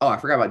mean, I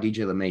forgot about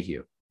DJ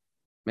LeMahieu.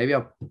 Maybe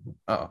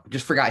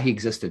just forgot he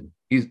existed.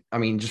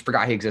 Just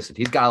forgot he existed.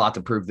 He's got a lot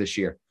to prove this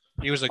year.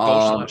 He was a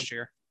ghost last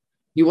year.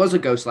 He was a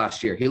ghost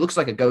last year. He looks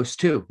like a ghost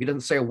too. He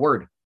doesn't say a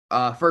word.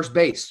 First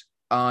base.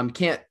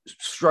 Can't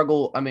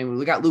struggle. I mean,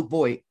 we got Luke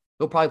Voigt.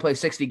 He'll probably play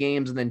 60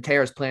 games and then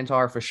tears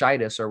plantar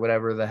fasciitis or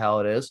whatever the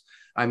hell it is.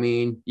 I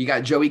mean, you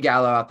got Joey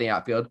Gallo out the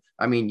outfield.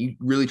 I mean, you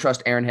really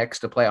trust Aaron Hicks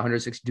to play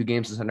 162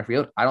 games in center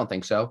field? I don't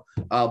think so.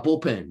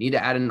 Bullpen, need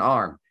to add an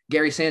arm.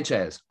 Gary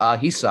Sanchez,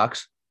 he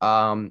sucks.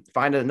 Find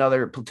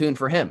another platoon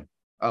for him.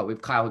 Oh, we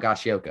have Kyle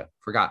Higashioka.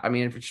 Forgot. I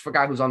mean, if you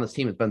forgot who's on this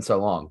team, it's been so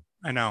long.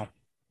 I know.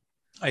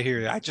 I hear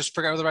you. I just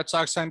forgot who the Red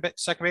Sox second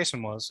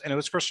baseman was, and it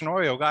was Christian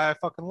Arroyo, guy I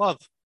fucking love.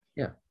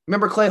 Yeah.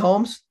 Remember Clay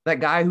Holmes, that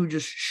guy who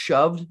just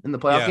shoved in the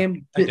playoff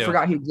game?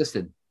 Forgot he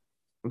existed.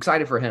 I'm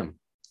excited for him.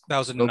 That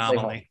was an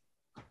anomaly.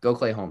 Go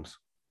Clay Holmes.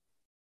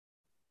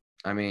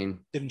 I mean,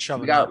 didn't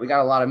shove. We got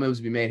a lot of moves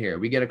to be made here.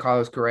 We get a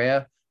Carlos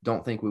Correa.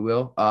 Don't think we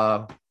will.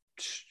 I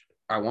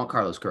want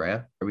Carlos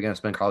Correa. Are we going to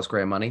spend Carlos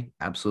Correa money?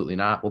 Absolutely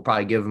not. We'll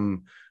probably give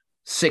him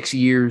 6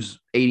 years,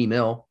 $80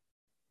 million.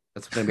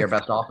 That's going to be our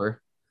best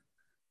offer.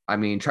 I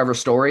mean, Trevor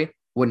Story,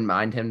 wouldn't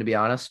mind him, to be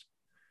honest.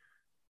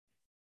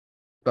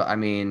 But, I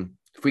mean,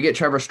 if we get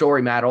Trevor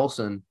Story, Matt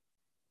Olson,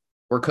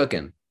 we're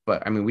cooking.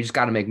 But, I mean, we just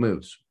got to make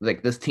moves.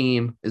 Like, this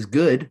team is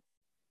good.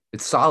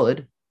 It's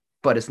solid,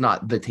 but it's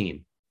not the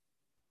team.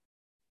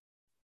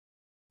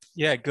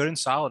 Yeah, good and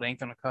solid ain't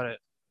going to cut it.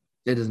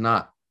 It is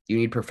not. You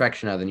need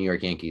perfection out of the New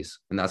York Yankees,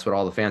 and that's what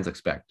all the fans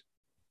expect.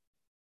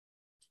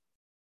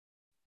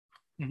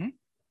 Mm-hmm.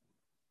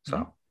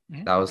 So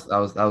that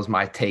was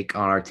my take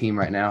on our team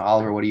right now.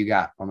 Oliver, what do you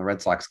got on the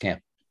Red Sox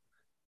camp?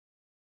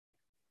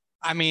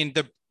 I mean,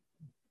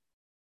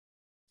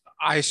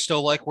 I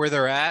still like where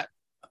they're at.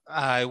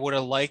 I would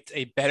have liked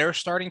a better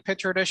starting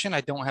pitcher addition.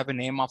 I don't have a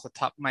name off the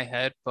top of my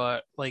head,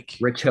 but like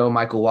Rich Hill,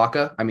 Michael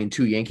Wacha. I mean,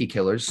 2 Yankee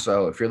killers.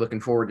 So if you're looking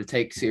forward to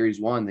take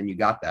Series 1, then you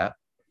got that.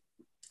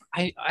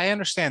 I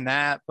understand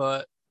that,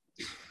 but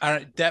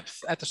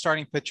depth at the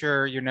starting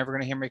pitcher, you're never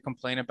going to hear me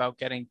complain about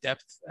getting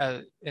depth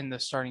in the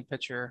starting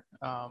pitcher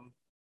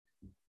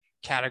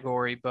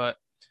category. But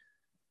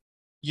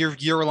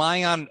you're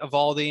relying on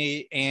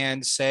Eovaldi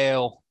and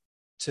Sale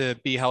to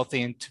be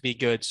healthy and to be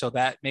good, so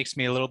that makes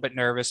me a little bit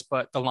nervous.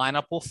 But the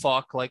lineup will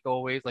fuck like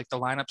always. Like the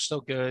lineup's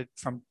still good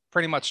from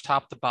pretty much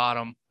top to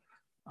bottom.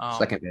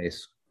 Second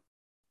base.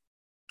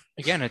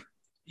 Again,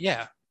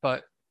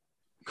 but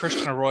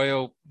Christian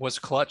Arroyo was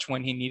clutch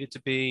when he needed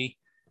to be.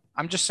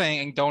 I'm just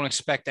saying, don't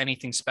expect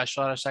anything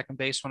special out of second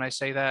base when I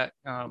say that.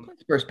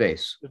 First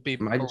base would be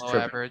below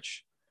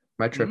average.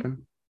 Am I tripping?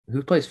 Mm-hmm.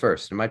 Who plays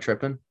first? Am I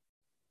tripping?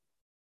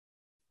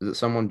 Is it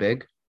someone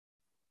big?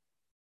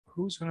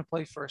 Who's going to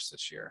play first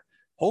this year?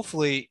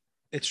 Hopefully,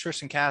 it's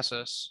Tristan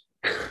Casas.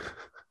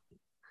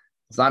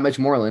 It's not Mitch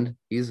Moreland.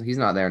 He's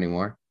not there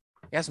anymore.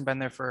 He hasn't been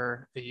there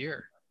for a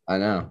year. I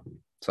know.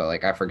 So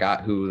I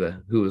forgot who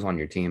was on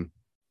your team.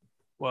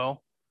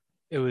 Well,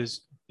 it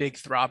was Big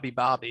Throbby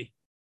Bobby.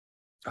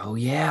 Oh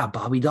yeah,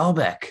 Bobby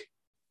Dahlbeck.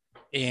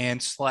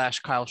 and slash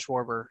Kyle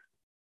Schwarber,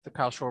 the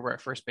Kyle Schwarber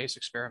at first base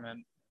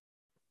experiment.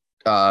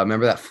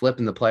 Remember that flip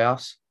in the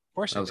playoffs? Of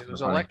course, That was it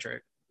was funny.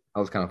 electric.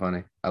 That was kind of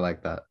funny. I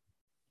like that.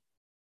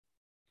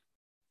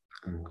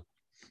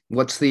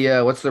 What's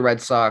the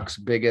Red Sox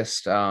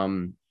biggest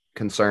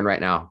concern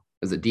right now?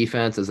 Is it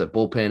defense? Is it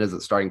bullpen? Is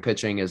it starting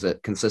pitching? Is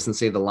it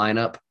consistency of the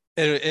lineup?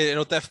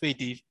 It'll definitely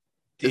be.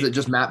 Is it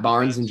just Matt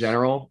Barnes in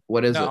general?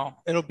 What is it? No,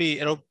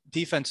 it'll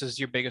defense is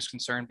your biggest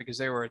concern because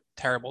they were a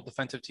terrible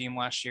defensive team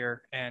last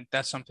year, and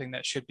that's something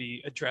that should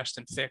be addressed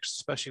and fixed,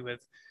 especially with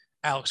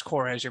Alex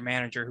Cora as your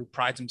manager, who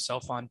prides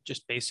himself on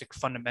just basic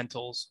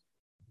fundamentals.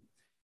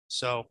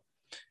 So,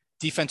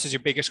 defense is your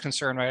biggest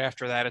concern. Right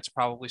after that, it's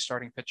probably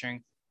starting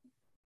pitching.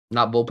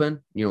 Not bullpen?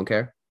 You don't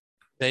care?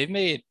 They've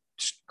made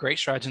great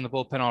strides in the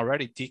bullpen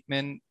already.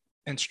 Diekman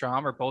and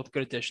Strom are both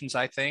good additions,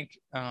 I think.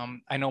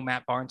 I know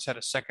Matt Barnes had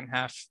a second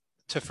half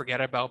to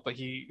forget about, but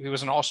he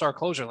was an all-star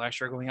closer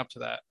last year going up to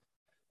that.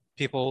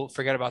 People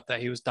forget about that.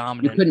 He was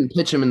dominant. You couldn't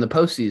pitch him in the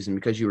postseason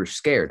because you were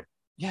scared.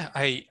 Yeah,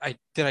 I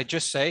did I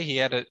just say he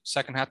had a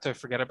second half to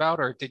forget about,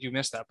 or did you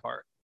miss that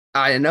part?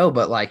 I know,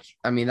 but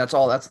that's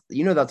all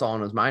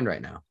in his mind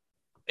right now.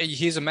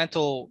 He's a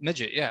mental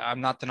midget. Yeah,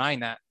 I'm not denying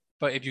that.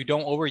 But if you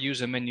don't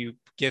overuse him and you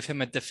give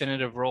him a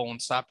definitive role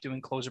and stop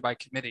doing closer by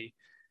committee,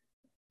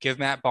 give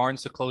Matt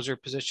Barnes the closer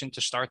position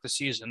to start the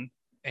season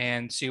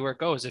and see where it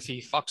goes. If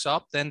he fucks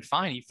up, then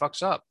fine, he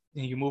fucks up.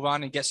 And you move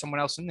on and get someone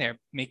else in there.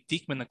 Make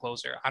Diekman the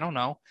closer. I don't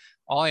know.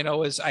 All I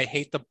know is I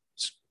hate the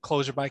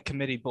closer by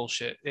committee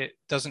bullshit. It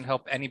doesn't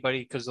help anybody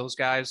because those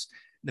guys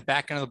in the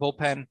back end of the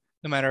bullpen,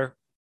 no matter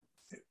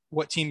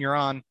what team you're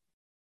on,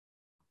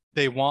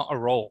 they want a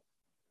role.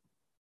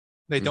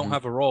 They don't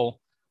have a role,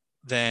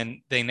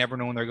 then they never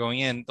know when they're going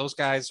in. Those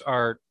guys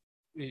are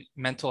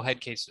mental head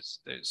cases.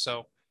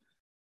 So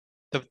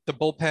the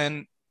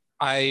bullpen,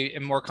 I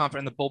am more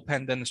confident in the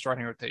bullpen than the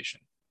starting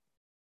rotation.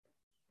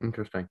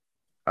 Interesting.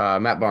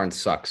 Matt Barnes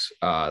sucks.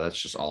 That's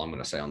just all I'm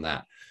going to say on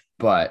that.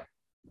 But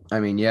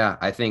I mean, yeah,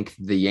 I think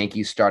the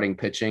Yankees starting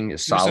pitching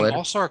is solid. He was an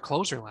all-star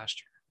closer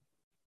last year.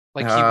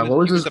 What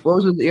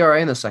was his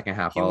ERA in the second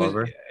half,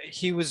 Oliver?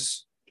 He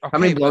was okay, how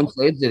many blown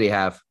saves did he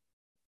have?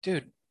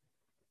 Dude,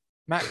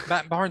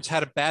 Matt Barnes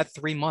had a bad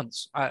 3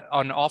 months,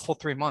 an awful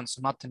 3 months.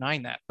 I'm not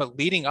denying that. But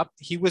leading up,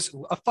 he was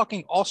a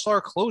fucking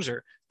all-star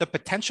closer. The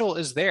potential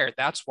is there.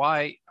 That's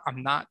why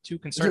I'm not too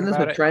concerned about it.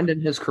 Isn't this a trend in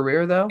his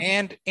career, though?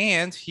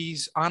 And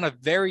he's on a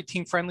very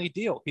team-friendly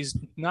deal. He's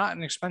not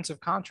an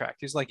expensive contract.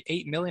 He's like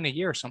 $8 million a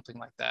year or something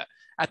like that.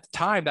 At the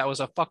time, that was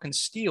a fucking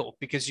steal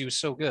because he was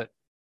so good.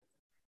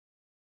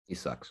 He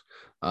sucks.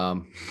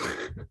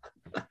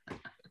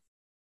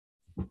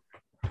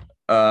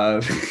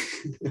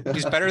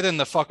 He's better than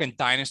the fucking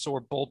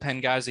dinosaur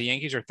bullpen guys the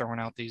Yankees are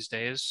throwing out these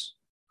days.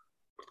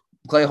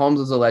 Clay Holmes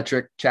is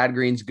electric. Chad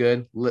Green's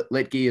good.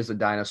 Litke is a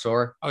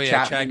dinosaur. Oh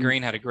yeah, Chad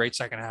Green had a great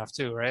second half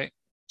too, right?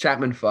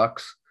 Chapman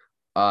fucks.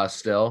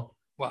 Still.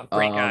 Well,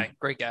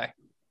 great guy.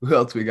 Who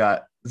else we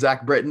got?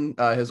 Zach Britton.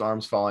 His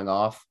arm's falling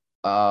off.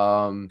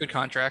 Good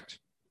contract.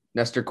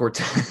 Nestor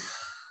Cortez.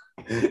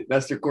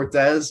 Nestor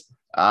Cortez.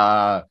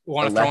 Want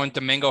to throw in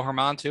Domingo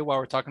Germán too while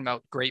we're talking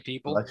about great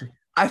people?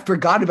 I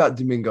forgot about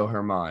Domingo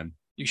Germán.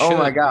 You should. Oh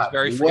my god, he's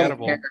very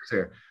forgettable.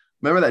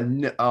 Remember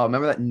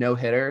that no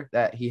hitter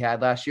that he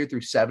had last year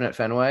through 7 at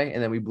Fenway,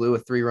 and then we blew a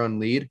 3-run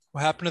lead.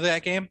 What happened to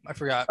that game? I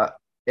forgot.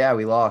 Yeah,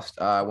 we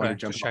lost. I wanted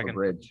to jump off the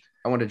bridge.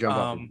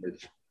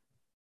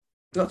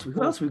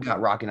 Who else we got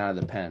rocking out of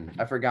the pen?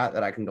 I forgot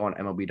that I can go on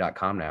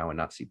MLB.com now and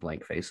not see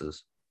blank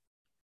faces.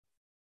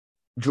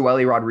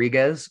 Joely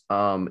Rodriguez,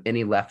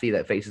 any lefty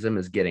that faces him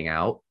is getting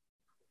out.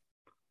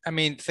 I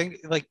mean, think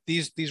like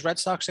these Red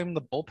Sox in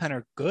the bullpen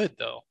are good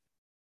though.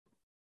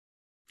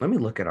 Let me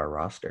look at our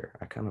roster.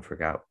 I kind of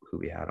forgot who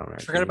we had on our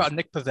Forgot about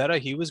Nick Pivetta.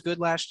 He was good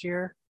last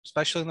year,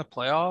 especially in the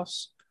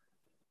playoffs.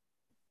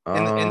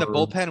 In the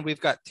bullpen,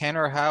 we've got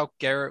Tanner Houck,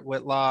 Garrett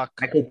Whitlock,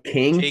 Michael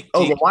King.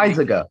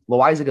 Loizaga.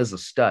 Loizaga's a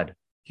stud.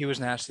 He was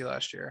nasty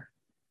last year.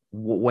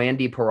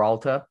 Wandy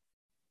Peralta.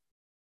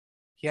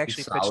 He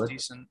actually pitched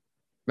decent.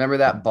 Remember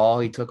that ball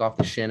he took off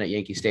the shin at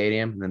Yankee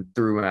Stadium and then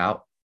threw him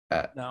out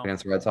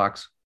against the Red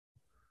Sox?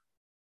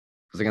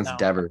 It was against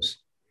Devers.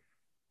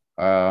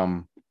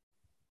 What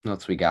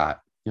else we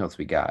got?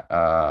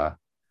 I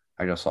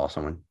just saw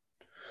someone.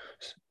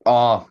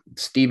 Oh,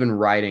 Stephen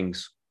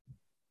Ridings.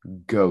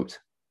 GOAT.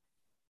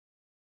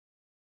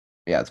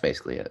 Yeah, that's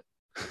basically it.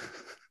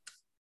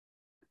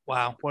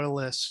 Wow, what a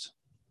list.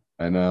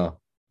 I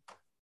know.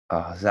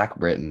 Zach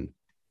Britton.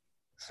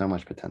 So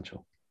much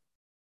potential.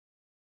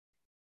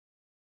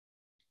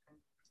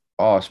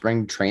 Oh,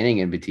 spring training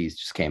invitees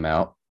just came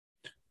out.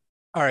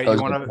 All right,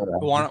 you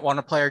want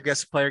to play our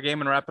guest player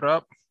game and wrap it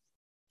up?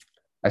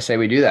 I say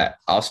we do that.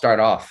 I'll start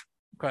off.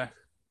 Okay.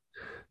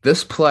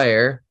 This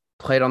player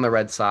played on the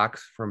Red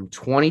Sox from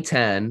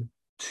 2010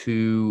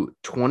 to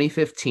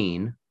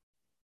 2015.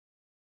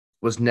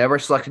 Was never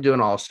selected to an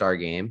All-Star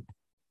game.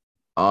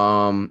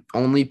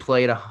 Only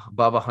played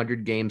above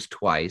 100 games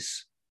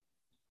twice.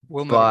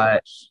 Wilmer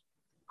Flores.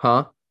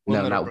 Huh?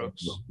 Will No,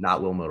 Middlebrooks.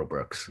 not Will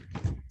Middlebrooks.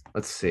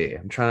 Let's see.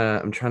 I'm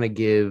trying to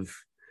give.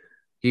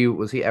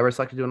 Was he ever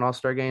selected to an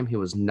All-Star game? He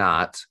was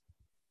not.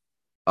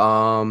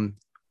 1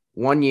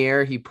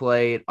 year he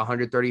played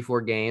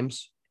 134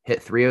 games,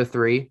 hit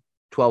 303,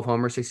 12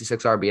 homers,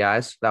 66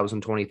 RBIs. That was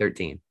in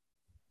 2013.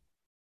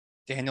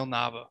 Daniel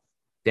Nava.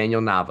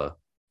 Daniel Nava.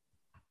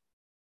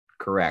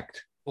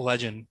 Correct.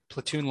 Legend.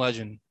 Platoon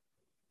legend.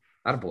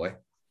 Attaboy.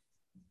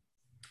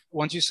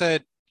 Once you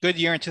said good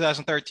year in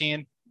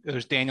 2013, it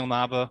was Daniel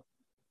Nava.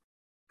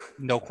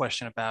 No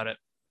question about it.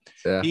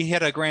 Yeah. He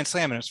hit a grand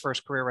slam in his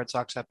first career Red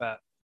Sox at bat.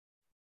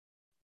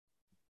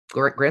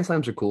 Grand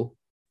slams are cool.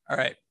 All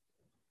right.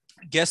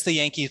 Guess the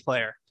Yankees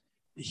player.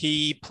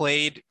 He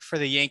played for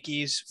the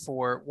Yankees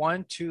for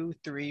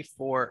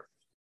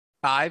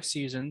 5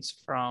 seasons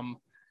from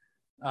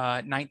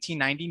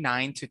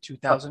 1999 to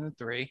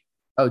 2003.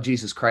 Oh,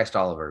 Jesus Christ,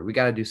 Oliver. We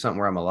got to do something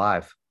where I'm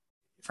alive.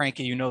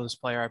 Frankie, you know this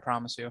player, I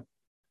promise you.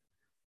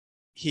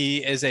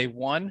 He is a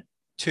 1,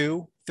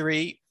 2,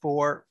 3,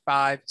 4,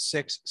 5,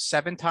 6,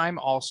 7-time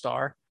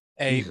All-Star,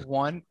 a Jesus.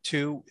 1,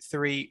 2,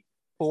 3,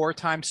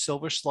 4-time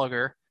Silver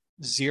Slugger,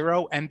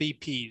 0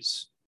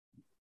 MVPs.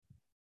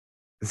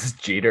 Is this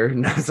Jeter?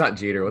 No, it's not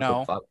Jeter. What No.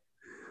 the fuck?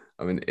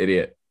 I'm an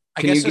idiot.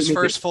 I Can you guess give his me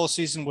first full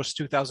season was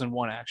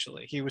 2001,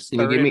 actually. He was Can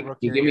you third give in me,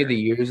 rookie you give me year. the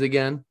years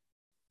again?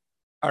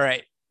 All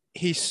right.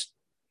 He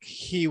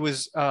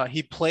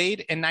played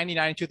in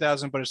 99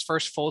 2000, but his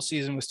first full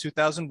season was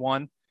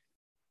 2001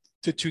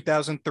 to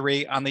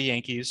 2003 on the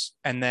Yankees.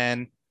 And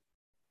then,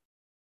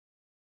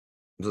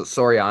 Was it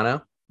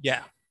Soriano?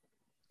 yeah,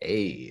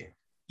 Hey.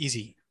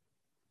 easy.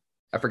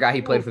 I forgot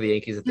he played for the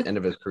Yankees at the end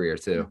of his career,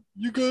 too.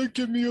 You got to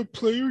give me a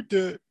player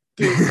that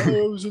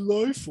I was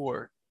alive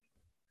for.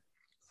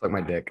 Suck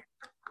my dick.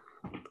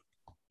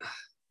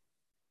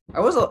 I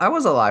was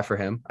alive for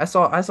him. I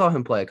saw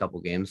him play a couple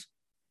games.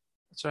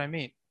 That's what I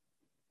mean.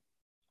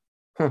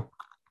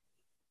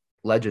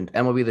 Legend.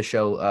 MLB The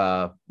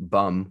Show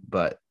bum,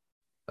 but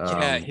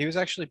Yeah, he was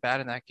actually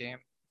bad in that game.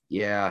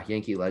 yeah,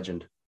 Yankee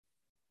legend.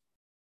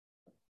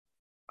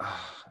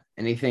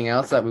 Anything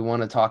else that we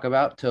want to talk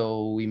about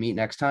till we meet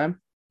next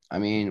time? I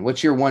mean,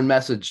 what's your one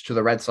message to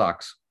the Red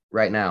Sox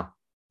right now?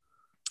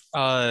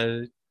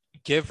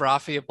 Give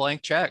Rafi a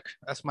blank check.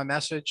 That's my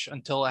message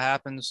until it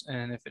happens.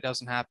 And if it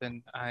doesn't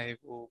happen, I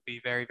will be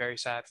very, very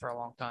sad for a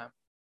long time.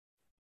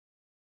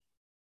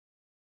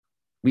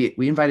 We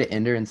invited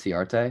Ender and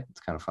Ciarte. It's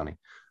kind of funny.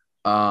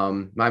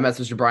 My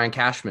message to Brian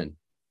Cashman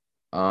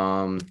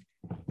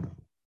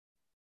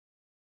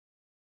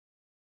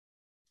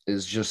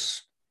is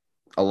just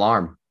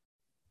alarm.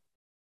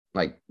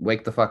 Like,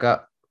 wake the fuck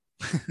up.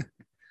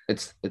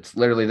 It's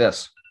literally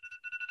this.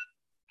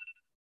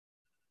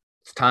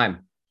 It's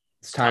time.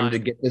 It's time to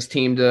get this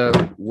team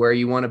to where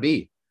you want to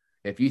be.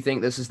 If you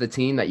think this is the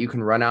team that you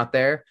can run out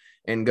there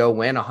and go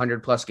win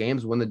 100 plus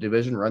games, win the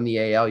division, run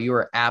the AL, you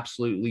are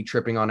absolutely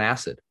tripping on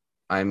acid.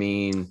 I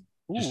mean,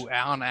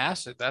 on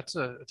acid. That's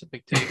a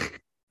big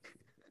take.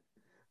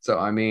 So,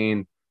 I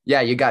mean,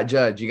 yeah, you got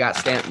Judge, you got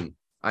Stanton.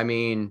 I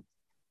mean,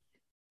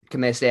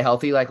 can they stay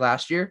healthy like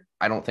last year?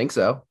 I don't think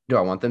so. Do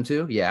I want them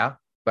to? Yeah.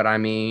 But I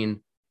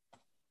mean,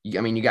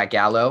 you got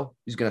Gallo,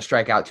 who's going to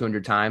strike out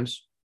 200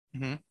 times.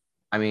 Mm-hmm.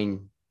 I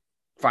mean,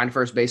 find a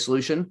first base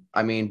solution.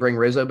 I mean, bring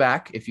Rizzo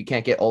back if you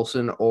can't get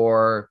Olsen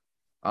or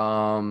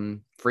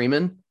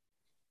Freeman.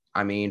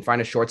 I mean,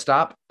 find a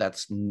shortstop.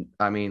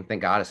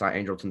 Thank God it's not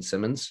Angelton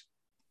Simmons.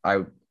 But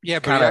are you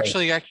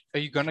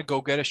going to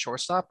go get a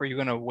shortstop, or are you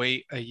going to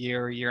wait a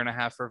year and a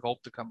half for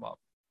Volpe to come up?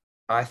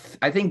 I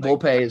think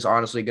Volpe is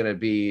honestly going to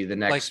be the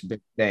next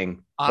big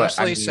thing.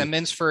 Honestly,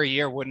 Simmons for a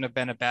year wouldn't have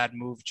been a bad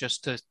move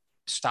just to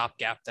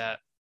stopgap that.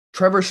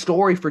 Trevor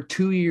Story for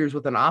 2 years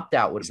with an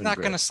opt-out would have been He's not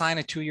great. going to sign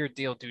a 2-year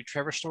deal, dude.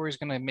 Trevor Story's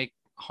going to make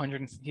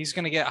 100. He's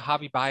going to get a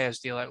Javi Baez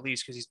deal at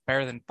least because he's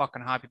better than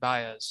fucking Javi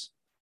Baez.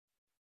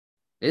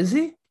 Is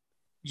he?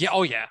 Yeah.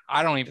 Oh, yeah.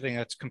 I don't even think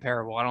that's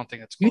comparable. I don't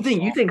think it's. You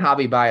think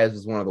Javi Baez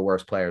is one of the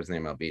worst players in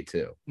the MLB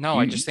too? No,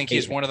 I just think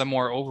he's one of the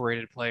more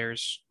overrated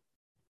players.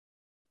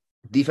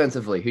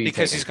 Defensively,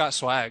 because he's got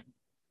swag.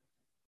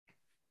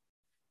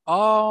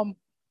 I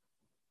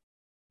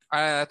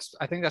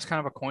think that's kind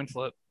of a coin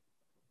flip.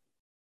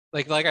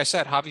 Like I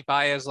said, Javi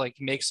Baez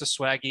makes the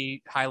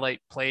swaggy highlight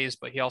plays,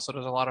 but he also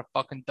does a lot of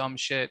fucking dumb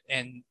shit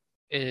and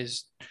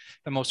is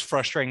the most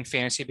frustrating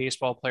fantasy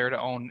baseball player to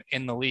own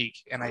in the league,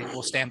 and I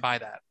will stand by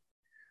that.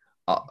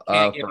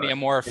 Can't give me a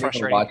more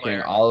frustrating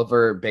player.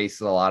 Oliver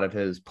bases a lot of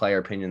his player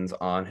opinions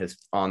on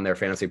their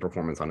fantasy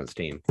performance on his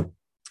team.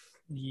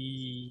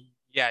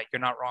 Yeah, you're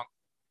not wrong.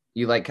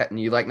 You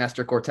like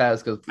Nestor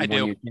Cortez because I won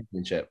do. your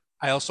championship.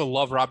 I also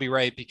love Robbie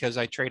Ray because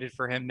I traded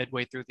for him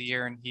midway through the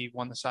year and he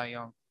won the Cy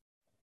Young.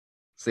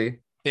 See?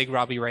 Big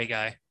Robbie Ray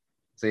guy.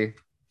 See?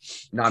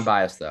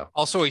 Non-biased, though.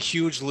 Also a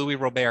huge Louis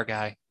Robert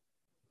guy.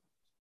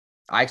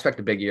 I expect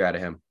a big year out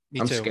of him.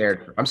 Me too.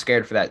 Scared. I'm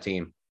scared for that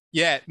team.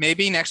 Yeah,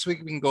 maybe next week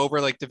we can go over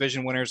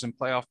division winners and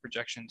playoff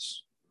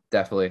projections.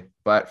 Definitely.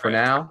 But for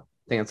now,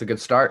 I think it's a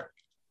good start.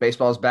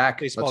 Baseball's back.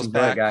 Baseball's Let's enjoy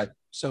back. it, guys.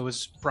 So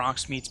is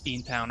Bronx meets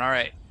Beantown. All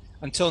right.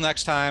 Until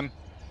next time,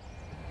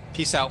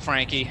 Peace out,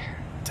 Frankie.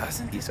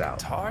 Doesn't Peace this out.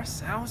 guitar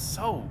sound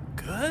so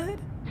good?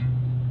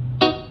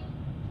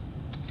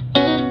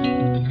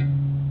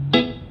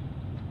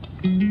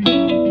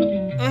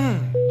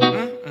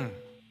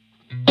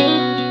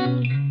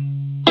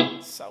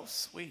 So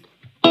sweet.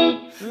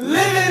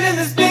 Living in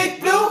this big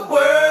blue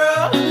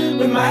world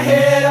with my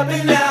head up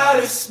in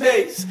outer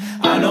space.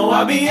 I know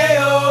I'll be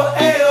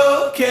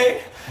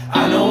A-O-A-OK.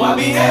 I know I'll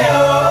be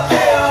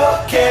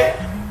A-O-A-OK.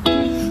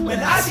 When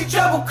I see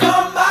trouble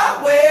come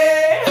my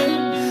way,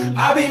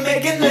 I'll be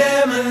making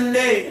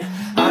lemonade.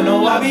 I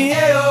know I'll be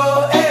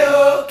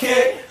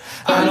A-O-A-OK.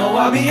 I know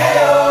I'll be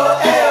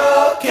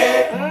A-O-A-OK.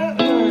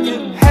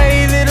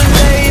 Hey little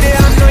lady,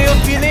 I know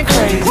you're feeling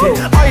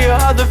crazy. All your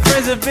other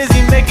friends are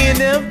busy making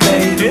them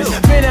babies.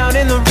 Been out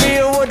in the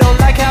real world, don't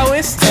like how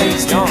it's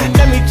tasting.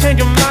 Let me change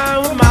your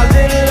mind with my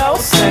little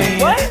old saying.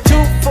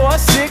 2, 4,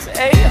 6,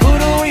 8, who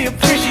do we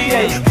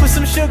appreciate? Put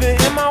some sugar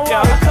in my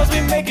water, cause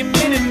we making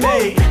Minute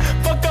Maid.